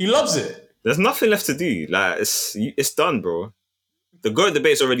stay. He loves it. There's nothing left to do. Like it's done, bro. The GOAT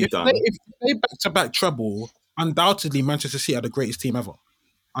debate's already done. If they back-to-back treble, undoubtedly Manchester City are the greatest team ever.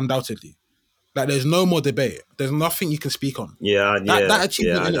 Undoubtedly. Like, there's no more debate. There's nothing you can speak on. That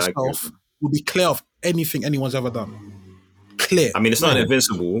achievement in itself will be clear of anything anyone's ever done. Clear. I mean, it's not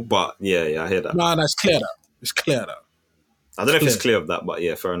invincible, but yeah, I hear that. No, it's clear that. It's clear that. I don't know if it's clear of that, but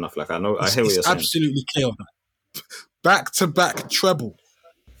yeah, fair enough. Like, I hear what you're saying. It's absolutely clear of that. Back-to-back treble.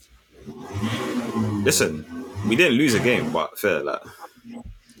 Listen, we didn't lose a game, but fair, like.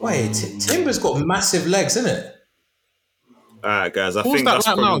 Wait, Timber's got massive legs, isn't it? All right, guys. I think that's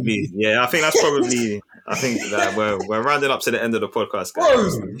probably. Yeah, I think that's probably. I think that we're rounding up to the end of the podcast,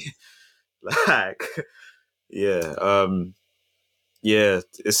 guys. Like,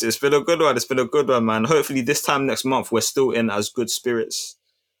 it's been a good one. It's been a good one, man. Hopefully, this time next month we're still in as good spirits.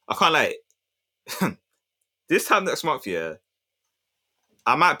 I can't like. This time next month,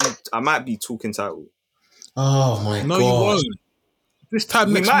 I might be talking title. Oh my god! No, you won't. This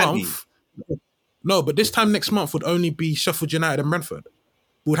time next month. No, but this time next month would only be Sheffield United and Brentford.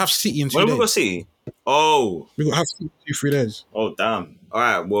 We would have City in 2 days. When we got City? Oh, we would have City 2-3 days. Oh damn! All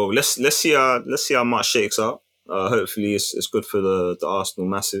right, well let's see how much shakes up. Hopefully it's good for the Arsenal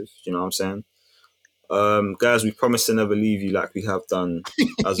massive. You know what I'm saying? Guys, we promise to never leave you like we have done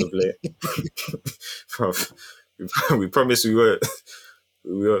as of late. We promise we won't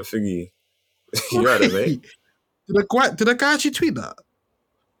thingy. You right there, mate? Did the guy actually tweet that?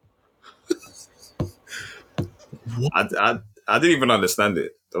 I didn't even understand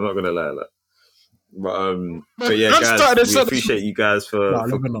it. I'm not gonna lie, like. But yeah, guys, we appreciate you guys for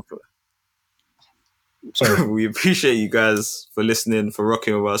we appreciate you guys for listening, for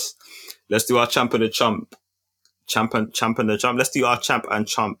rocking with us. Let's do our champ and the chump. Let's do our champ and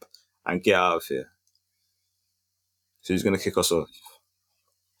chump and get out of here. So who's gonna kick us off?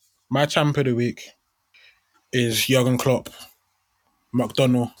 My champ of the week is Jurgen Klopp,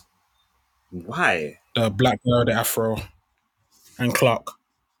 McDonald. Why? The black girl, the afro, and Clark.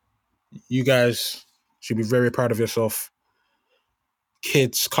 You guys should be very proud of yourself.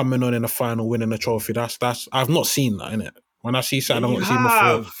 Kids coming on in the final, winning the trophy. That's. I've not seen that, innit? When I see something I've not seen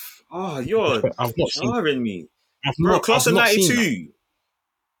before. Oh, you're jarring me. Bro, class of 92.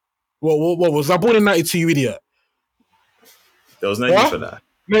 What was I born in 92, you idiot? There was no need for that.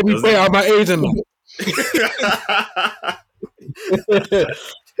 Maybe wait, I'm my age and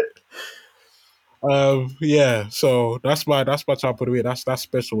so that's my champ of the week. That's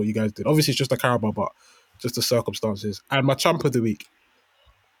special what you guys did. Obviously, it's just a Carabao, but just the circumstances. And my champ of the week,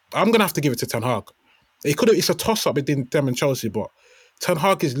 I'm gonna have to give it to Ten Hag. It's a toss up between them and Chelsea, but Ten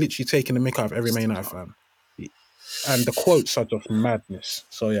Hag is literally taking the mick out of every Man United fan, and the quotes are just madness.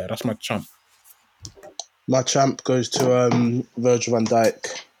 So yeah, that's my champ. My champ goes to Virgil van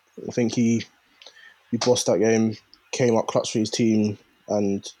Dijk. I think he bossed that game, came up clutch for his team,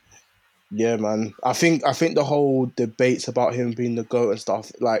 and yeah, man. I think the whole debates about him being the GOAT and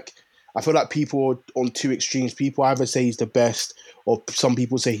stuff, like, I feel like people are on two extremes. People either say he's the best, or some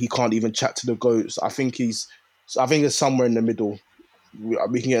people say he can't even chat to the GOATs. I think it's somewhere in the middle.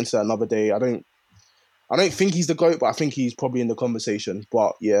 We can get into that another day. I don't think he's the GOAT, but I think he's probably in the conversation.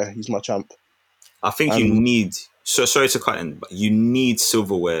 But yeah, he's my champ. I think you need. So sorry to cut in, but you need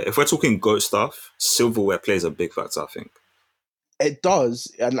silverware. If we're talking GOAT stuff, silverware plays a big factor, I think. It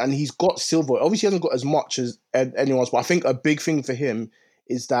does, and he's got silverware. Obviously, he hasn't got as much as anyone else, but I think a big thing for him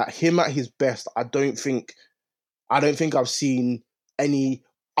is that him at his best, I don't think I've seen any.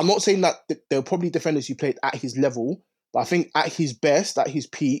 I'm not saying that there are probably defenders who played at his level, but I think at his best, at his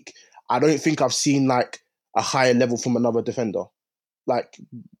peak, I don't think I've seen like a higher level from another defender. Like,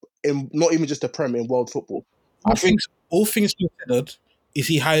 not even just the Prem, in world football. I think all things considered, is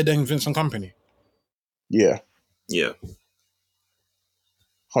he higher than Vincent Kompany? Yeah. Yeah.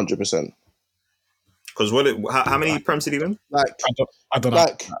 100%. Because how many Prems did he win? Like, I don't know.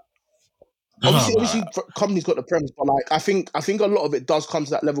 Like, obviously, companies got the Prems, but like, I think a lot of it does come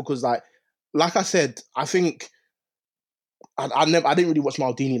to that level because, like I said, I think I didn't really watch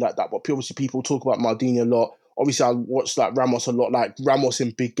Maldini like that, but obviously people talk about Maldini a lot. Obviously, I watched like Ramos a lot, like Ramos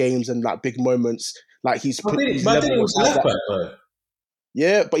in big games and like big moments. Like Maldini was left back though.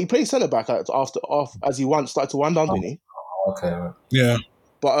 Yeah, but he played centre back after as he started to wind down, didn't he? Okay, right. Yeah,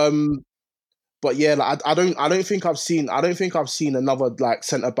 but yeah, like I don't think I've seen another like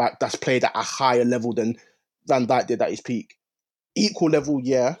centre back that's played at a higher level than Van Dijk did at his peak. Equal level,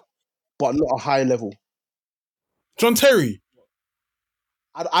 yeah, but not a higher level. John Terry.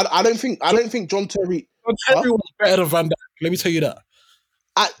 I don't think John Terry. John Terry was better than Van Dijk. Let me tell you that.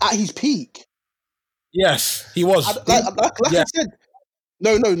 At his peak. Yes, he was. I said,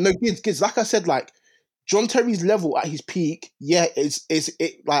 no, kids. Like I said, like John Terry's level at his peak, yeah, is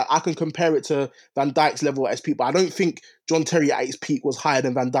like I can compare it to Van Dijk's level at his peak, but I don't think John Terry at his peak was higher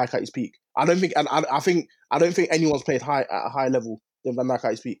than Van Dijk at his peak. I don't think anyone's played high at a higher level than Van Dijk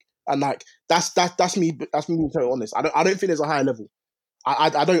at his peak. And like that's me being totally honest. I don't think there's a higher level.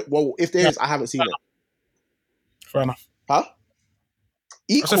 I don't. Well, if there is, I haven't seen it. Fair enough. Huh?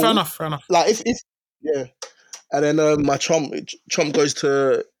 Equal. Fair enough. Like if yeah, and then my trump goes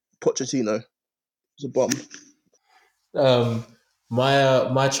to Pochettino. It's a bomb.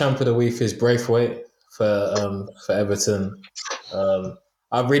 My champ of the week is Braithwaite for Everton.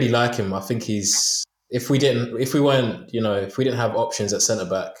 I really like him. I think if we didn't have options at centre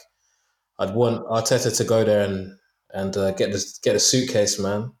back, I'd want Arteta to go there and get a suitcase,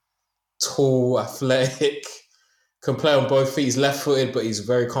 man. Tall, athletic, can play on both feet. He's left-footed, but he's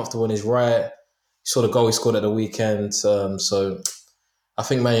very comfortable on his right. You saw the goal he scored at the weekend. So I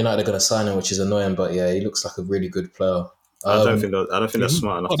think Man United are going to sign him, which is annoying. But yeah, he looks like a really good player. I don't think they're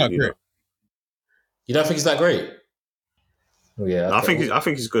smart enough to do that. You don't think he's that great? Well, yeah, okay. I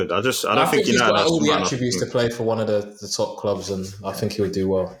think he's good. I don't think he's got all the attributes to play for one of the top clubs, and I think he would do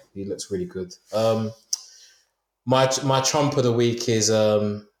well. He looks really good. My trump of the week is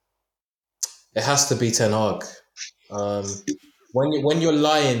it has to be Ten Hag. When you're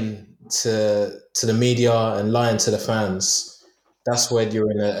lying to the media and lying to the fans, that's when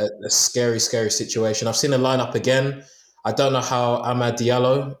you're in a scary situation. I've seen the lineup again. I don't know how Amad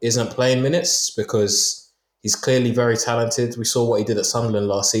Diallo isn't playing minutes because he's clearly very talented. We saw what he did at Sunderland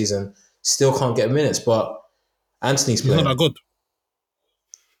last season. Still can't get minutes, but Anthony's playing. He's not that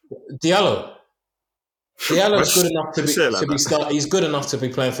good. Diallo's good enough to be start. He's good enough to be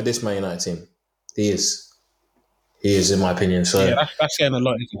playing for this Man United team. He is, in my opinion. So yeah, that's saying a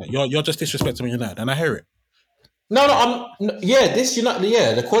lot, isn't it? You're just disrespecting Man United, and I hear it. The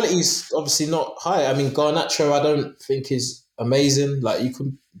quality's obviously not high. I mean, Garnacho, I don't think is amazing. Like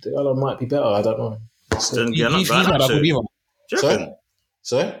Diallo might be better. I don't know. He's not that good either.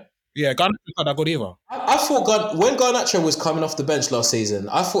 Sorry? Yeah, Garnacho's not that good either. I thought when Garnacho was coming off the bench last season,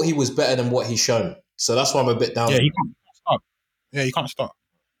 I thought he was better than what he's shown. So that's why I'm a bit down. Yeah, he can't start. He can't start.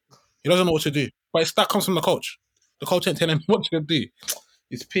 He doesn't know what to do. But that comes from the coach. The coach ain't telling him what to do.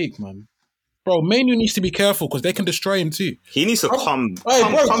 It's peak, man. Bro, Manu needs to be careful because they can destroy him too. He needs to come to the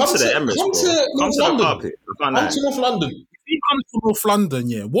Emirates, come to the carpet. Come to North London. If he comes to North London,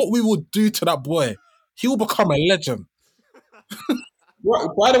 yeah, what we will do to that boy, he will become a legend.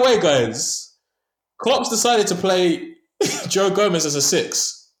 By the way, guys, Klopp's decided to play Joe Gomez as a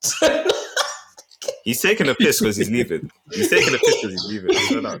 6. He's taking a piss because he's leaving. They're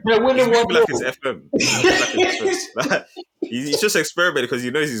winning one like his FM. He's just experimenting because he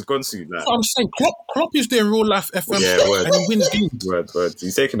knows he's gone soon. Like. I'm saying Klopp is doing real life FM and he wins games. Word.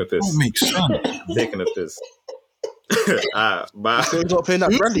 He's taking a piss. That makes sense. He's taking a piss. So he's not playing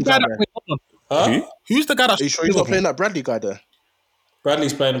that Bradley guy there? Huh? Who's the guy that's... Are you sure he's not playing that Bradley guy there?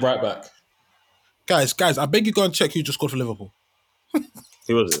 Bradley's playing right back. Guys, I beg you go and check who just scored for Liverpool.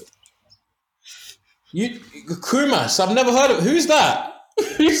 Who was it? Kumas, I've never heard of. Who's that?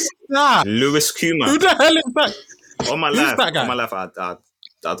 Lewis Kumas. Who the hell is that? On my life, I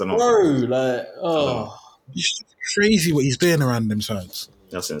don't know. Bro, it's crazy what he's doing around them sides.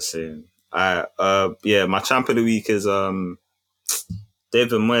 That's insane. My champ of the week is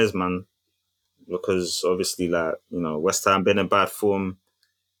David Moyes, man, because obviously, West Ham been in bad form.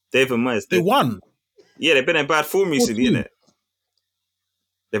 David Moyes, they won. Yeah, they've been in bad form recently, innit?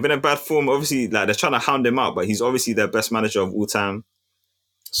 They've been in bad form. Obviously, they're trying to hound him out, but he's obviously their best manager of all time.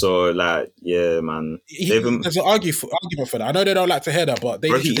 So, yeah, man. There's an argument for that. I know they don't like to hear that, but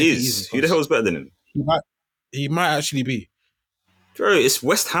he is. Who the hell is better than him? He might actually be. Bro, it's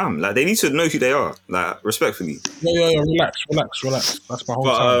West Ham. Like, they need to know who they are. Like, respectfully. Yeah. Relax. That's my whole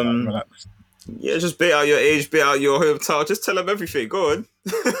time. Relax. Yeah, just bait out your age, bait out your hometown. Just tell them everything. Go on.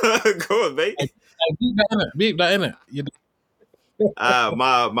 Go on, mate. Beat that in it.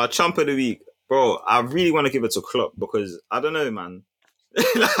 My champ of the week, bro. I really want to give it to Klopp because I don't know, man.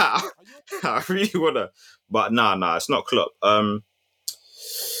 I really wanna, but nah, it's not Klopp.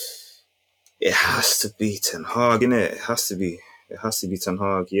 It has to be Ten Hag, innit? It has to be Ten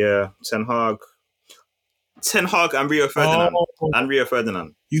Hag. Yeah, Ten Hag and Rio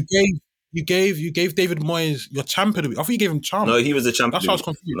Ferdinand. You gave David Moyes your champ of the week. I thought you gave him champ. No, he was the champ. That's why I was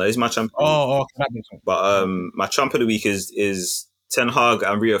confused. No, he's my champ. Oh, okay, that makes sense. But my champ of the week is Ten Hag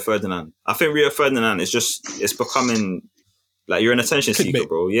and Rio Ferdinand. I think Rio Ferdinand it's becoming like you're an attention seeker,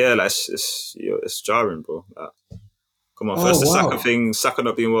 bro. Yeah, like it's jarring, bro. Like, come on, first the Saka thing, Saka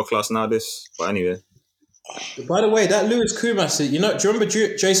not being world class now. But anyway. By the way, that Lewis Kumas, do you remember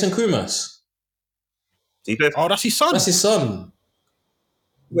Jason Kumas? Oh, that's his son. That's his son.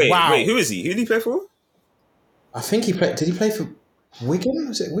 Wait, who is he? Who did he play for? I think he played. Did he play for Wigan?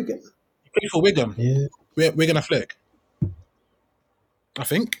 Was it Wigan? He played for Wigan. Yeah, Wigan a flick. I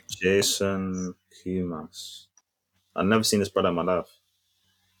think Jason Kumas. I've never seen this brother in my life.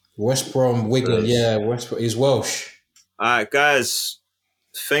 West Brom, Wigan. Yeah, West Brom. He's Welsh. All right, guys.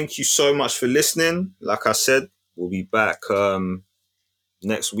 Thank you so much for listening. Like I said, we'll be back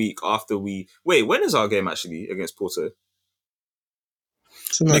next week after we... Wait, when is our game actually against Porto?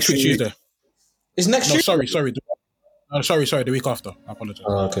 Next week, Tuesday. Is next Tuesday? Sorry. Sorry, the week after. I apologize.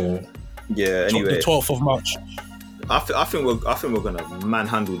 Oh, okay. Yeah, anyway. The 12th of March. I think we're gonna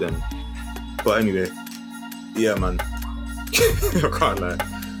manhandle them. But anyway, yeah, man. I can't lie.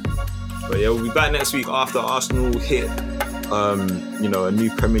 But yeah, we'll be back next week after Arsenal hit a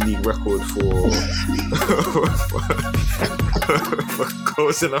new Premier League record for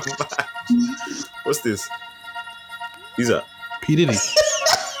goals in a match. What's this? Who's that? P. Diddy.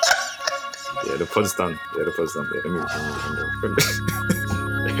 Yeah, the pod's done. Yeah, let me.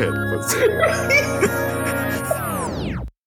 Yeah, the pod's done.